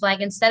towards. Is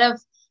like, instead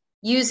of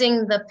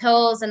using the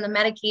pills and the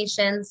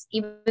medications,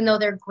 even though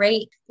they're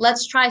great,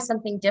 let's try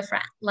something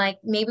different. Like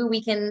maybe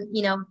we can,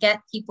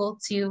 get people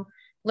to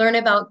learn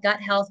about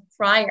gut health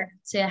prior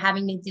to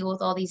having to deal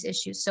with all these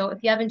issues. So if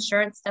you have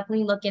insurance,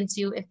 definitely look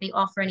into if they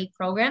offer any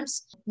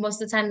programs.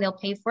 Most of the time they'll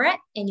pay for it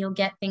and you'll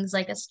get things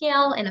like a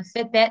scale and a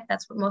Fitbit.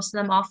 That's what most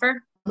of them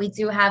offer. We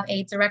do have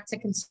a direct to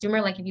consumer,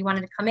 like if you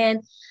wanted to come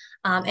in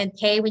and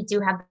pay, we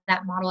do have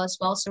that model as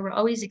well. So we're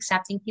always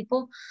accepting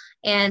people.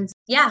 And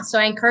yeah, so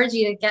I encourage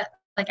you to get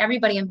like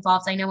everybody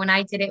involved. I know when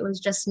I did it, it was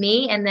just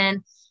me. And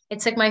then it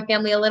took my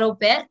family a little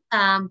bit,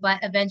 but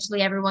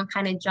eventually everyone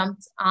kind of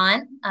jumped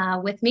on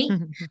with me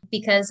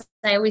because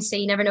I always say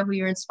you never know who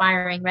you're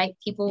inspiring, right?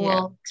 People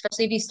will,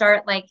 especially if you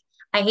start like,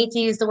 I hate to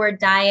use the word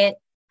diet.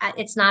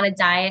 It's not a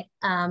diet.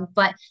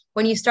 But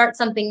when you start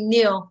something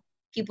new,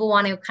 people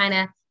want to kind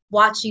of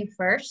watch you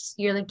first.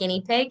 You're the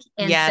guinea pig.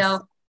 And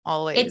so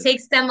always. It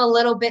takes them a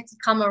little bit to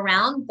come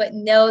around, but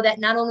know that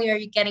not only are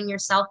you getting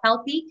yourself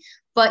healthy,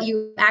 but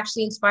you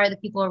actually inspire the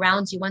people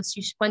around you. Once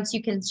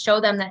you can show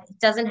them that it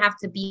doesn't have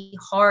to be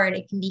hard,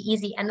 it can be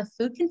easy, and the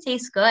food can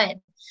taste good.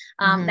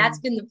 That's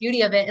been the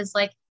beauty of it, is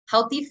like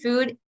healthy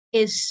food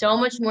is so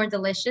much more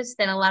delicious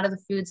than a lot of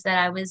the foods that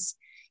I was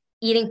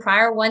eating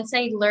prior. Once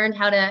I learned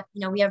how to,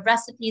 we have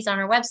recipes on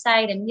our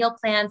website and meal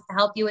plans to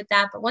help you with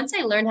that. But once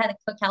I learned how to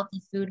cook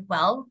healthy food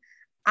well,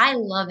 I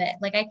love it.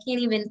 Like I can't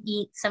even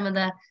eat some of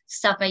the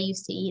stuff I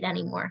used to eat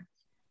anymore.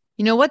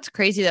 You know what's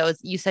crazy though is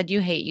you said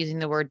you hate using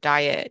the word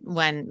diet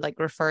when like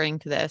referring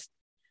to this,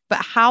 but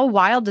how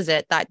wild is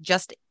it that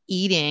just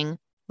eating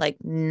like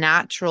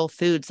natural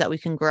foods that we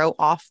can grow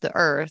off the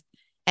earth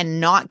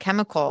and not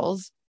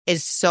chemicals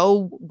is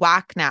so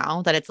whack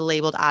now that it's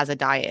labeled as a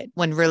diet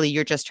when really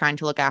you're just trying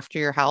to look after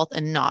your health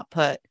and not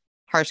put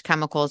harsh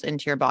chemicals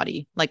into your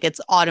body. Like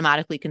it's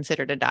automatically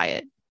considered a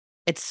diet.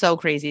 It's so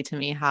crazy to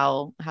me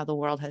how the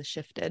world has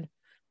shifted.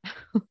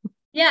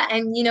 Yeah.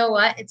 And you know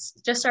what? It's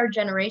just our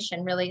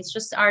generation, really. It's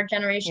just our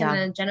generation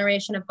and the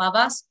generation above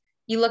us.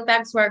 You look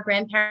back to our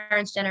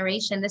grandparents'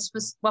 generation, this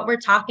was what we're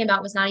talking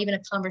about was not even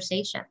a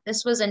conversation.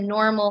 This was a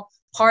normal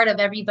part of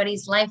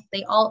everybody's life.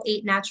 They all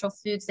ate natural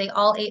foods. They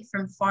all ate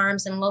from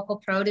farms and local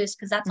produce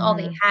because that's all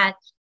they had.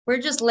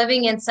 We're just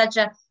living in such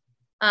a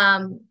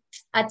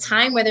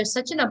time where there's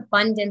such an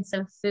abundance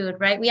of food,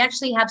 right? We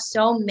actually have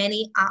so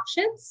many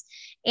options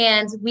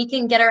and we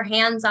can get our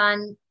hands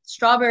on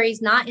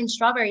strawberries not in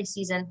strawberry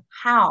season.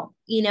 How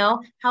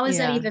is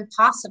that even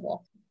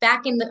possible?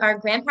 Back in our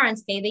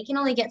grandparents' day, they can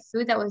only get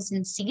food that was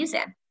in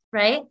season,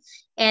 right?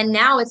 And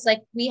now it's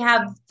like we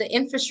have the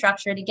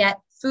infrastructure to get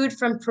food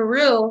from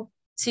Peru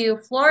to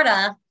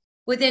Florida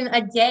within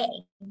a day,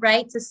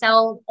 right? To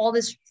sell all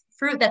this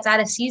fruit that's out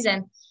of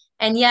season.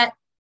 And yet,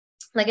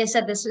 like I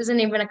said, this isn't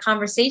even a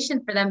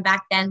conversation for them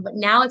back then, but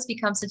now it's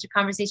become such a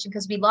conversation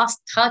because we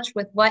lost touch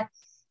with what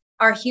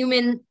our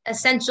human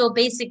essential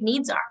basic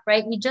needs are,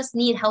 right? We just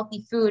need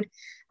healthy food.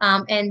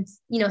 And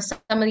some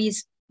of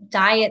these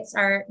diets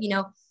are,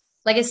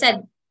 like I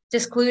said,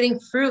 excluding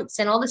fruits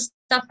and all this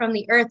stuff from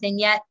the earth. And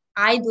yet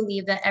I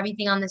believe that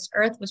everything on this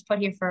earth was put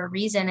here for a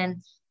reason.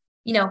 And,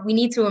 we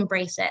need to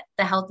embrace it,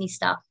 the healthy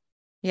stuff.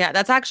 Yeah,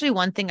 that's actually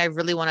one thing I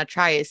really want to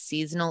try is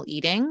seasonal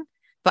eating,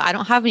 but I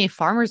don't have any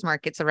farmers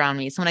markets around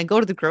me. So when I go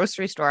to the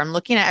grocery store, I'm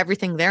looking at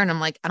everything there and I'm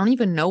like, I don't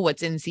even know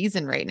what's in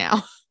season right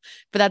now.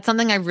 But that's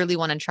something I really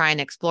want to try and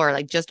explore,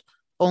 like just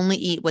only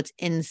eat what's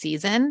in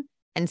season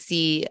and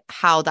see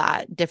how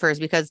that differs.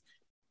 Because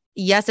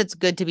yes, it's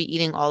good to be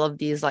eating all of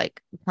these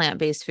like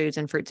plant-based foods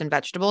and fruits and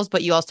vegetables,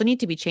 but you also need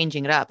to be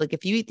changing it up. Like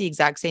if you eat the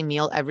exact same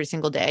meal every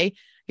single day,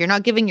 you're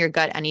not giving your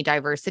gut any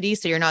diversity.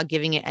 So you're not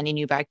giving it any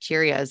new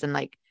bacterias. And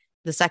like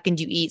the second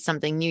you eat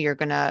something new, you're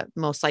going to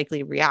most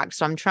likely react.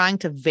 So I'm trying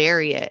to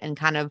vary it and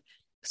kind of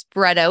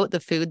spread out the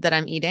food that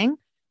I'm eating.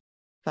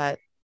 But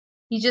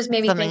you just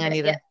made me something think I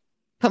need to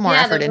put more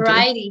effort the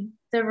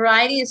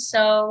variety is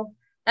so,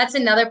 that's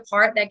another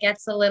part that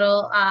gets a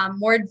little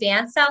more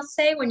advanced, I'll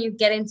say, when you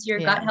get into your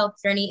gut health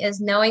journey,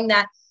 is knowing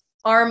that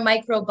our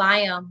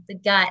microbiome, the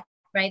gut,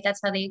 right?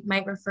 That's how they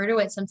might refer to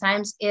it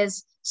sometimes,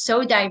 is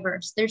so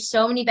diverse. There's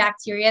so many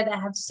bacteria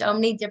that have so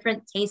many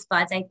different taste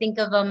buds. I think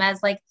of them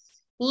as like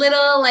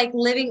little like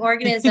living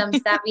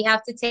organisms that we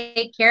have to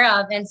take care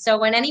of. And so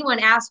when anyone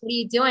asks, what are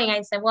you doing?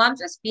 I said, well, I'm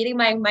just feeding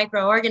my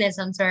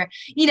microorganisms, or,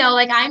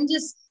 I'm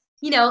just,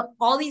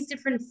 all these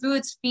different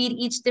foods feed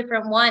each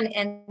different one.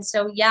 And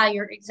so, yeah,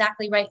 you're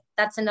exactly right.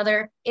 That's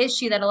another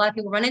issue that a lot of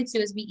people run into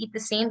is we eat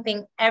the same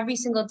thing every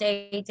single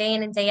day, day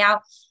in and day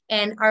out.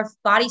 And our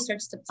body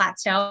starts to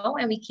plateau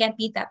and we can't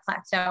beat that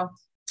plateau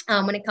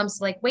when it comes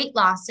to like weight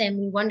loss. And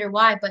we wonder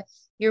why, but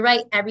you're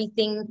right.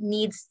 Everything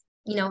needs,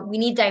 we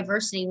need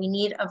diversity. We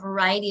need a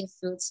variety of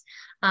foods.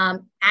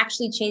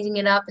 Actually changing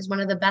it up is one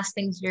of the best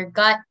things. Your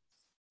gut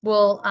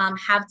will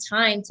have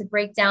time to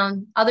break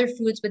down other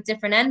foods with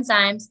different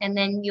enzymes, and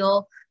then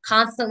you'll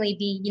constantly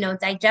be,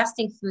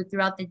 digesting food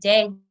throughout the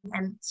day.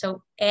 And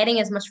so adding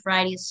as much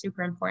variety is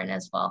super important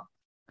as well.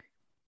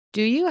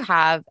 Do you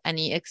have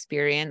any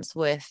experience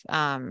with,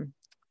 I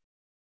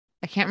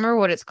can't remember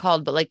what it's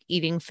called, but like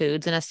eating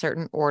foods in a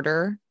certain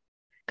order?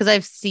 Because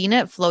I've seen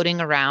it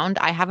floating around.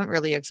 I haven't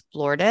really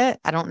explored it.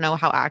 I don't know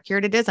how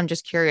accurate it is. I'm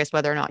just curious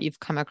whether or not you've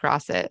come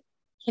across it.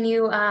 Can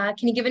you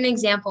give an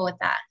example with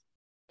that?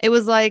 It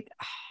was like,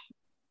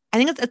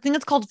 I think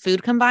it's called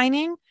food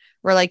combining,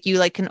 where like you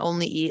like can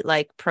only eat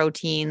like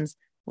proteins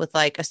with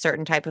like a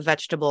certain type of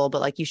vegetable, but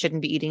like you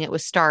shouldn't be eating it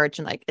with starch.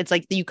 And like it's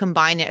like you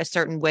combine it a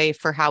certain way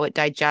for how it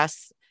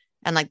digests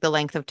and like the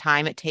length of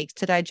time it takes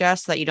to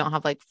digest so that you don't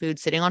have like food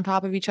sitting on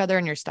top of each other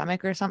in your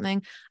stomach or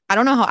something. I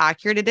don't know how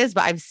accurate it is,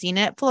 but I've seen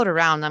it float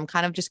around. I'm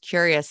kind of just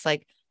curious,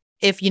 like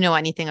if you know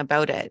anything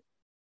about it.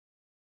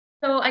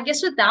 So I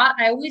guess with that,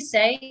 I always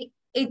say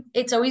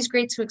it's always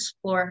great to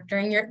explore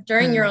during your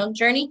Mm, own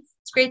journey.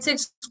 It's great to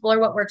explore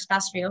what works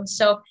best for you.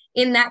 So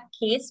in that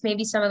case,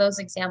 maybe some of those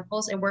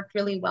examples, it worked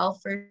really well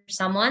for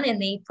someone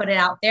and they put it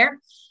out there.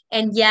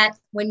 And yet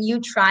when you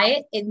try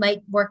it, it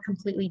might work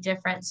completely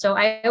different. So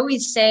I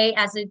always say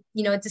as a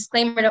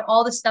disclaimer to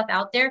all the stuff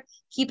out there,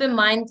 keep in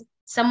mind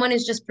someone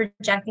is just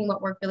projecting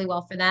what worked really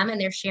well for them and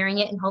they're sharing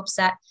it in hopes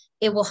that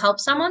it will help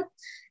someone.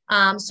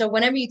 So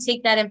whenever you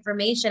take that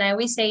information, I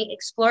always say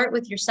explore it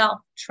with yourself,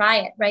 try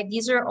it, right?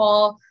 These are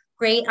all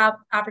great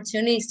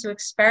opportunities to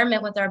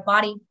experiment with our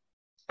body.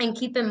 And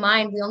keep in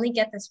mind, we only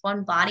get this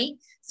one body.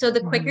 So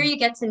the quicker mhm. you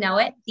get to know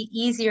it, the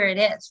easier it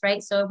is,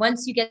 right? So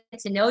once you get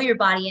to know your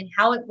body and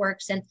how it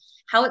works and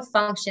how it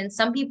functions,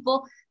 some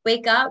people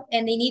wake up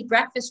and they need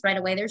breakfast right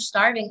away. They're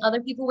starving.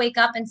 Other people wake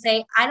up and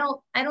say, I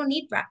don't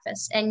need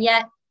breakfast. And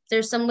yet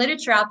there's some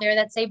literature out there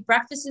that say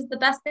breakfast is the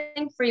best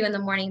thing for you in the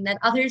morning. Then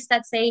others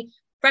that say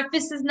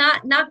breakfast is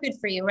not good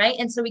for you, right?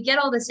 And so we get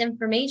all this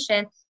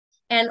information,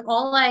 and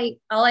all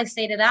I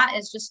say to that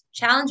is just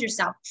challenge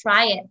yourself,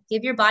 try it,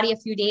 give your body a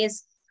few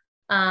days,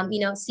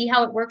 see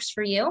how it works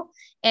for you,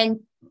 and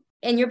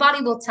your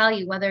body will tell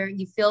you whether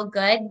you feel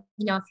good.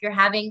 If you're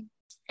having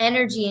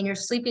energy and you're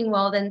sleeping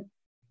well, then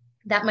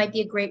that might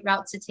be a great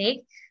route to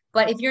take.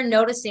 But if you're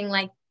noticing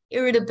like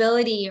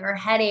irritability or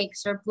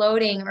headaches or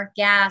bloating or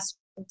gas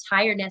or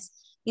tiredness,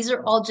 these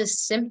are all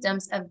just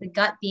symptoms of the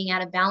gut being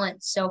out of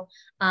balance. So,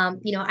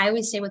 I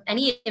always say with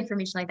any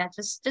information like that,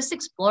 just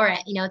explore it.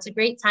 It's a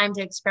great time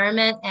to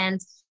experiment, and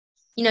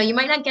you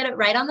might not get it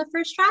right on the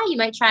first try. You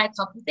might try a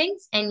couple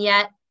things, and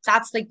yet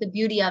that's like the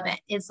beauty of it.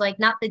 It's like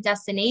not the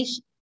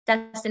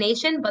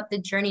destination, but the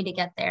journey to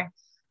get there.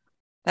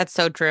 That's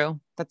so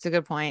true. That's a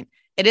good point.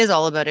 It is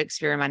all about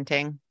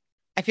experimenting.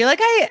 I feel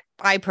like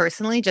I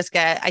personally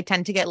I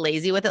tend to get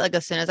lazy with it. Like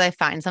as soon as I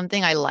find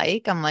something I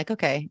like, I'm like,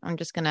 okay, I'm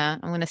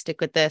gonna stick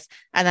with this.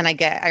 And then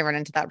I run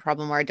into that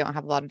problem where I don't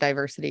have a lot of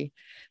diversity.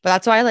 But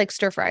that's why I like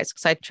stir fries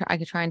because I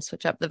could try and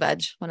switch up the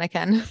veg when I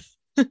can.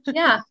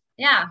 Yeah,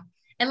 yeah.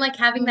 And like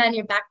having that in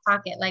your back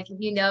pocket, like if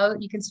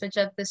you can switch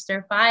up the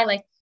stir fry,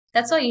 like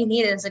that's all you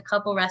need is a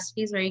couple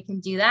recipes where you can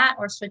do that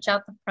or switch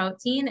out the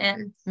protein.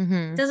 And it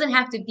Hmm. doesn't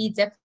have to be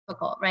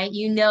difficult, right?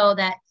 You know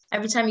that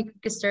every time you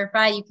cook a stir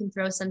fry, you can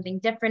throw something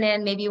different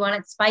in. Maybe you want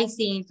it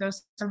spicy, throw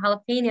some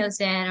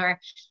jalapenos in, or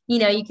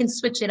you can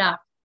switch it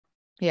up.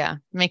 Yeah.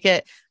 Make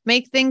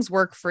things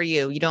work for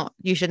you.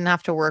 You shouldn't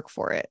have to work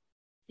for it.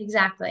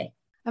 Exactly.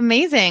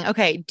 Amazing.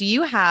 Okay. Do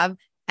you have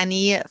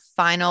any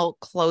final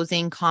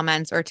closing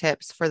comments or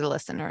tips for the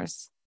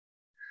listeners?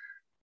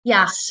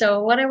 Yeah.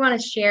 So what I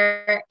want to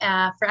share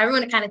for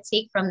everyone to kind of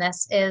take from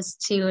this is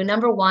to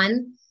number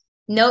one,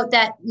 note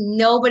that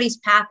nobody's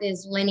path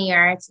is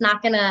linear. It's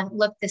not going to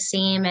look the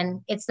same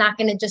and it's not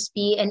going to just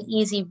be an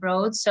easy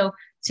road. So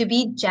to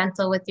be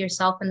gentle with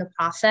yourself in the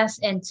process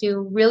and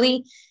to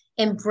really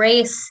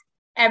embrace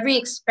every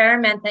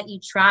experiment that you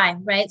try,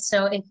 right?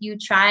 So if you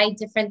try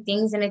different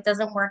things and it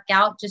doesn't work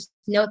out, just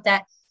note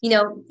that,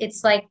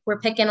 it's like we're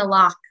picking a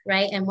lock,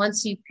 right? And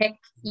once you pick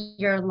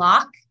your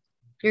lock,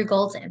 you're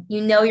golden.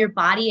 You know your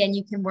body and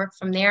you can work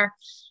from there.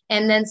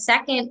 And then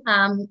second,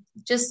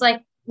 just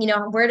like,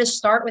 where to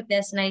start with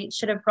this, and I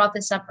should have brought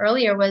this up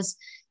earlier, was,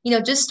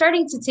 just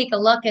starting to take a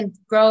look and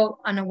grow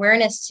an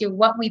awareness to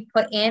what we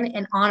put in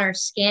and on our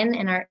skin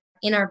and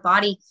in our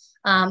body.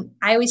 I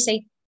always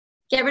say,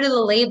 get rid of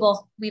the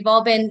label. We've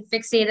all been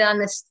fixated on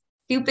this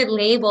stupid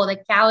label, the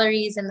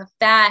calories and the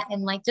fat,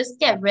 and like just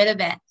get rid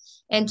of it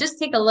and just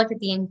take a look at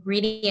the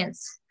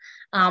ingredients.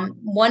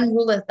 One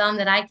rule of thumb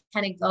that I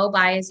kind of go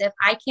by is if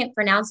I can't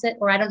pronounce it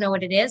or I don't know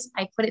what it is,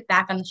 I put it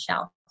back on the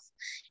shelf.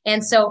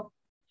 And so,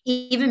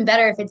 even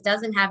better if it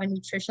doesn't have a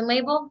nutrition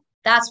label,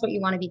 that's what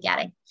you want to be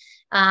getting.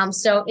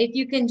 So, if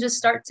you can just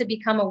start to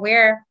become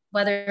aware,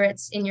 whether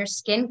it's in your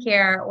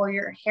skincare or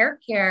your hair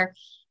care,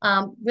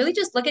 really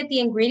just look at the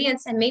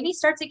ingredients and maybe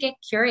start to get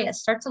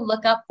curious, start to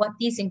look up what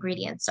these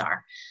ingredients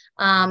are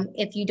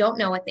if you don't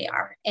know what they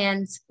are.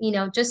 And,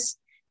 just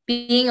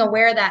being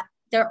aware that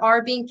there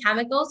are being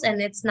chemicals and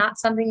it's not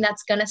something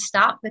that's going to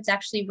stop. It's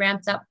actually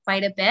ramped up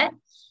quite a bit.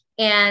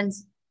 And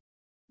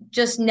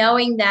just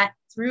knowing that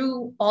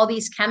through all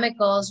these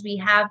chemicals,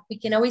 we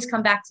can always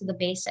come back to the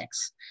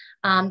basics,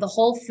 the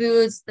whole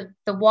foods,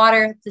 the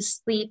water, the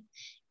sleep,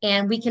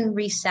 and we can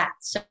reset.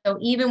 So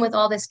even with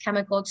all this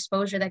chemical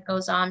exposure that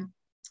goes on,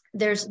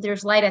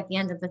 there's light at the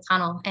end of the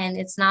tunnel. And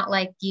it's not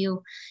like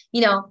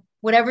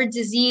whatever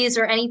disease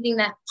or anything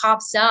that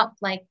pops up,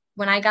 like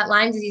when I got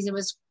Lyme disease, it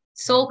was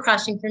soul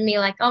crushing for me.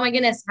 Like, oh my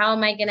goodness, how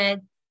am I going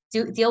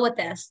to deal with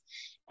this?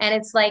 And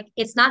it's like,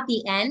 it's not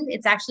the end.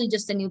 It's actually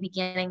just a new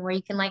beginning where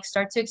you can like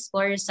start to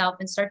explore yourself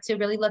and start to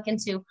really look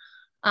into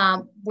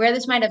where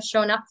this might have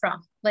shown up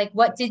from. Like,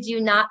 what did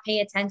you not pay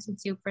attention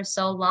to for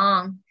so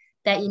long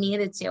that you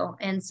needed to?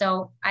 And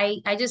so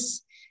I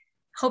just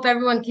hope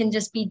everyone can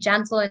just be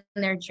gentle in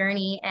their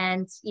journey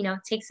and, you know,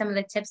 take some of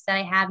the tips that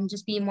I have and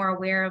just be more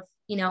aware of,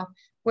 you know,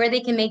 where they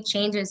can make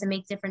changes and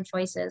make different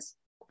choices.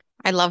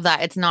 I love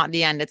that. It's not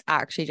the end. It's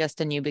actually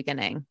just a new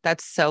beginning.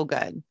 That's so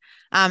good.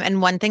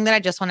 And one thing that I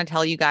just want to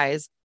tell you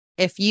guys,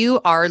 if you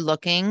are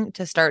looking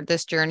to start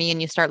this journey and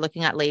you start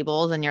looking at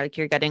labels and you're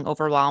getting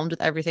overwhelmed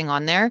with everything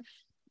on there,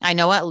 I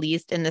know at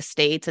least in the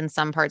States and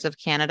some parts of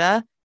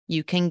Canada,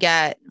 you can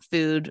get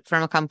food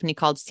from a company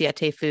called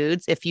Siete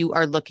Foods if you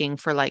are looking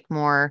for like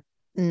more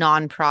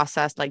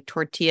non-processed, like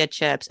tortilla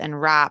chips and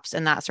wraps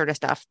and that sort of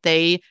stuff.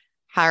 They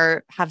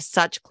have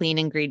such clean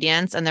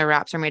ingredients, and their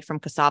wraps are made from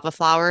cassava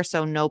flour,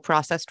 so no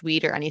processed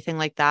wheat or anything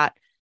like that.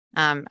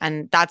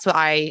 And that's what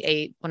I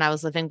ate when I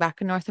was living back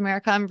in North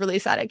America. I'm really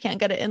sad I can't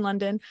get it in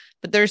London,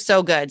 but they're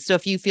so good. So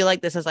if you feel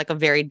like this is like a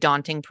very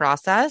daunting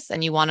process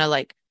and you want to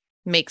like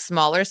make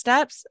smaller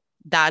steps,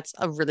 that's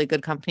a really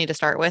good company to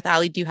start with.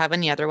 Ali, do you have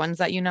any other ones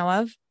that you know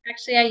of?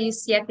 Actually, I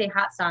use Siete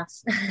hot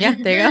sauce. Yeah,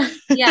 there you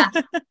go. Yeah.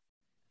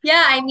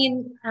 Yeah. I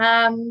mean,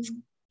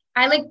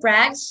 I like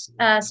Bragg's.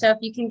 So if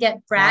you can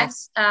get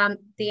Bragg's,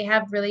 they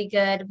have really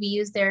good, we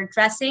use their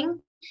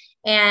dressing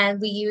and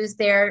we use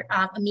their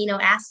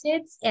amino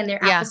acids and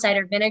their apple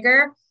cider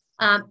vinegar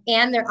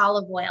and their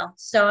olive oil.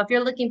 So if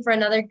you're looking for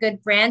another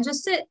good brand,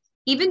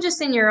 even just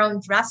in your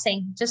own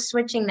dressing, just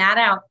switching that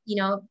out, you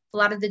know, a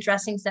lot of the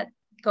dressings that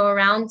go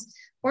around,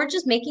 or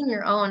just making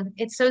your own.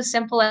 It's so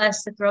simple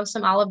as to throw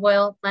some olive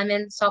oil,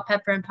 lemon, salt,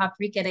 pepper, and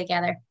paprika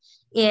together.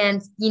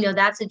 And, you know,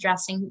 that's a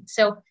dressing.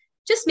 So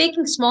just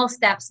making small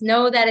steps,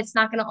 know that it's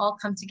not going to all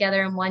come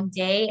together in one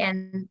day.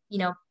 And, you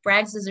know,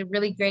 Bragg's is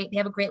they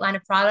have a great line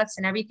of products,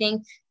 and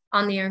everything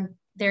on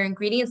their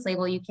ingredients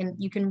label, you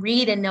can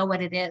read and know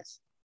what it is.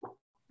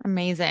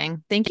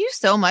 Amazing. Thank you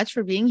so much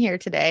for being here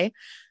today.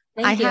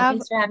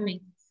 Thanks for having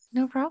me.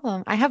 No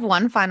problem. I have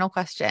one final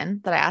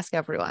question that I ask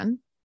everyone.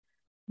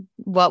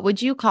 What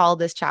would you call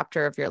this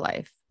chapter of your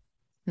life?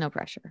 No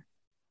pressure.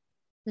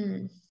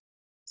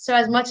 So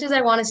as much as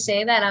I want to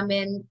say that I'm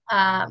in,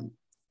 I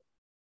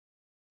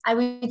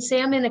would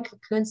say I'm in a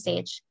cocoon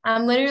stage.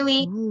 I'm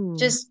literally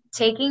just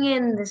taking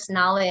in this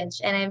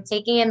knowledge, and I'm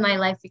taking in my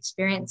life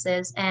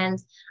experiences. And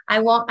I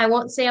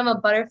won't say I'm a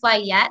butterfly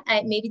yet.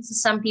 Maybe to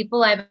some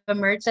people I've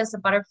emerged as a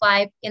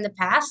butterfly in the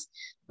past,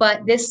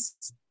 but this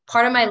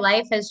part of my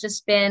life has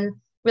just been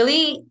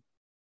really,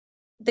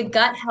 the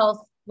gut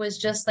health was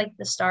just like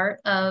the start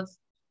of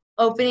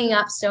opening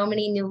up so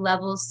many new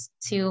levels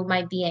to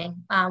my being.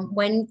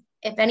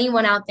 If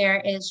anyone out there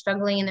is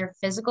struggling in their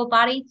physical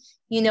body,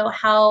 you know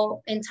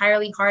how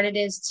entirely hard it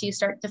is to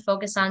start to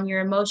focus on your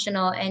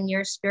emotional and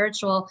your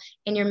spiritual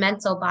and your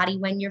mental body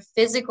when your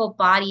physical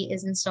body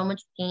is in so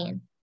much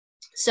pain.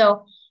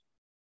 So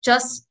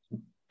just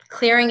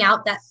clearing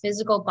out that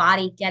physical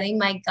body, getting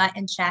my gut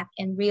in check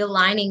and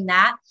realigning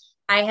that,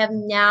 I have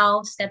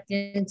now stepped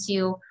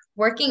into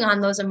working on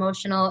those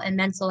emotional and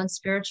mental and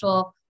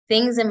spiritual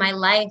things in my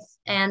life.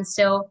 And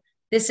so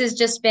this has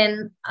just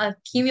been an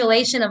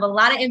accumulation of a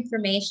lot of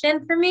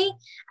information for me,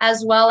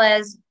 as well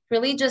as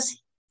really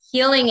just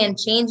healing and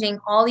changing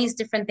all these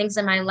different things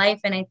in my life.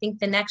 And I think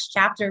the next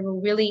chapter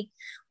will really,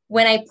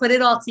 when I put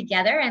it all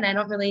together, and I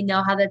don't really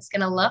know how that's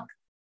going to look,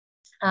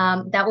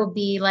 that will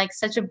be like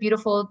such a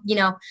beautiful, you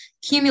know,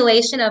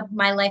 accumulation of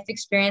my life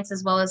experience,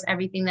 as well as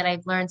everything that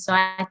I've learned. So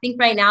I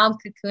think right now I'm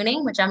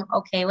cocooning, which I'm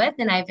okay with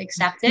and I've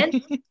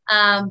accepted.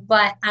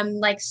 But I'm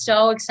like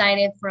so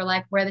excited for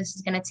like where this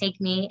is going to take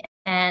me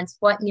and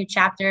what new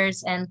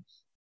chapters and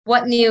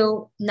what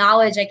new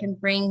knowledge I can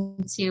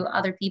bring to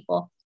other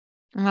people.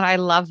 Oh, I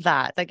love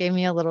that. That gave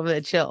me a little bit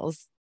of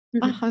chills.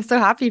 Oh, I'm so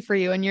happy for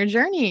you and your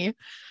journey.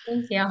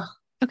 Thank you.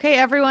 Okay,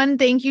 everyone,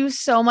 thank you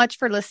so much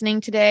for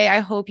listening today. I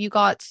hope you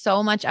got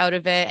so much out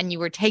of it and you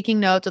were taking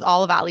notes with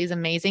all of Ali's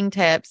amazing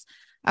tips.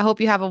 I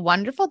hope you have a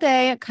wonderful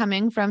day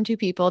coming from two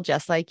people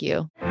just like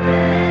you.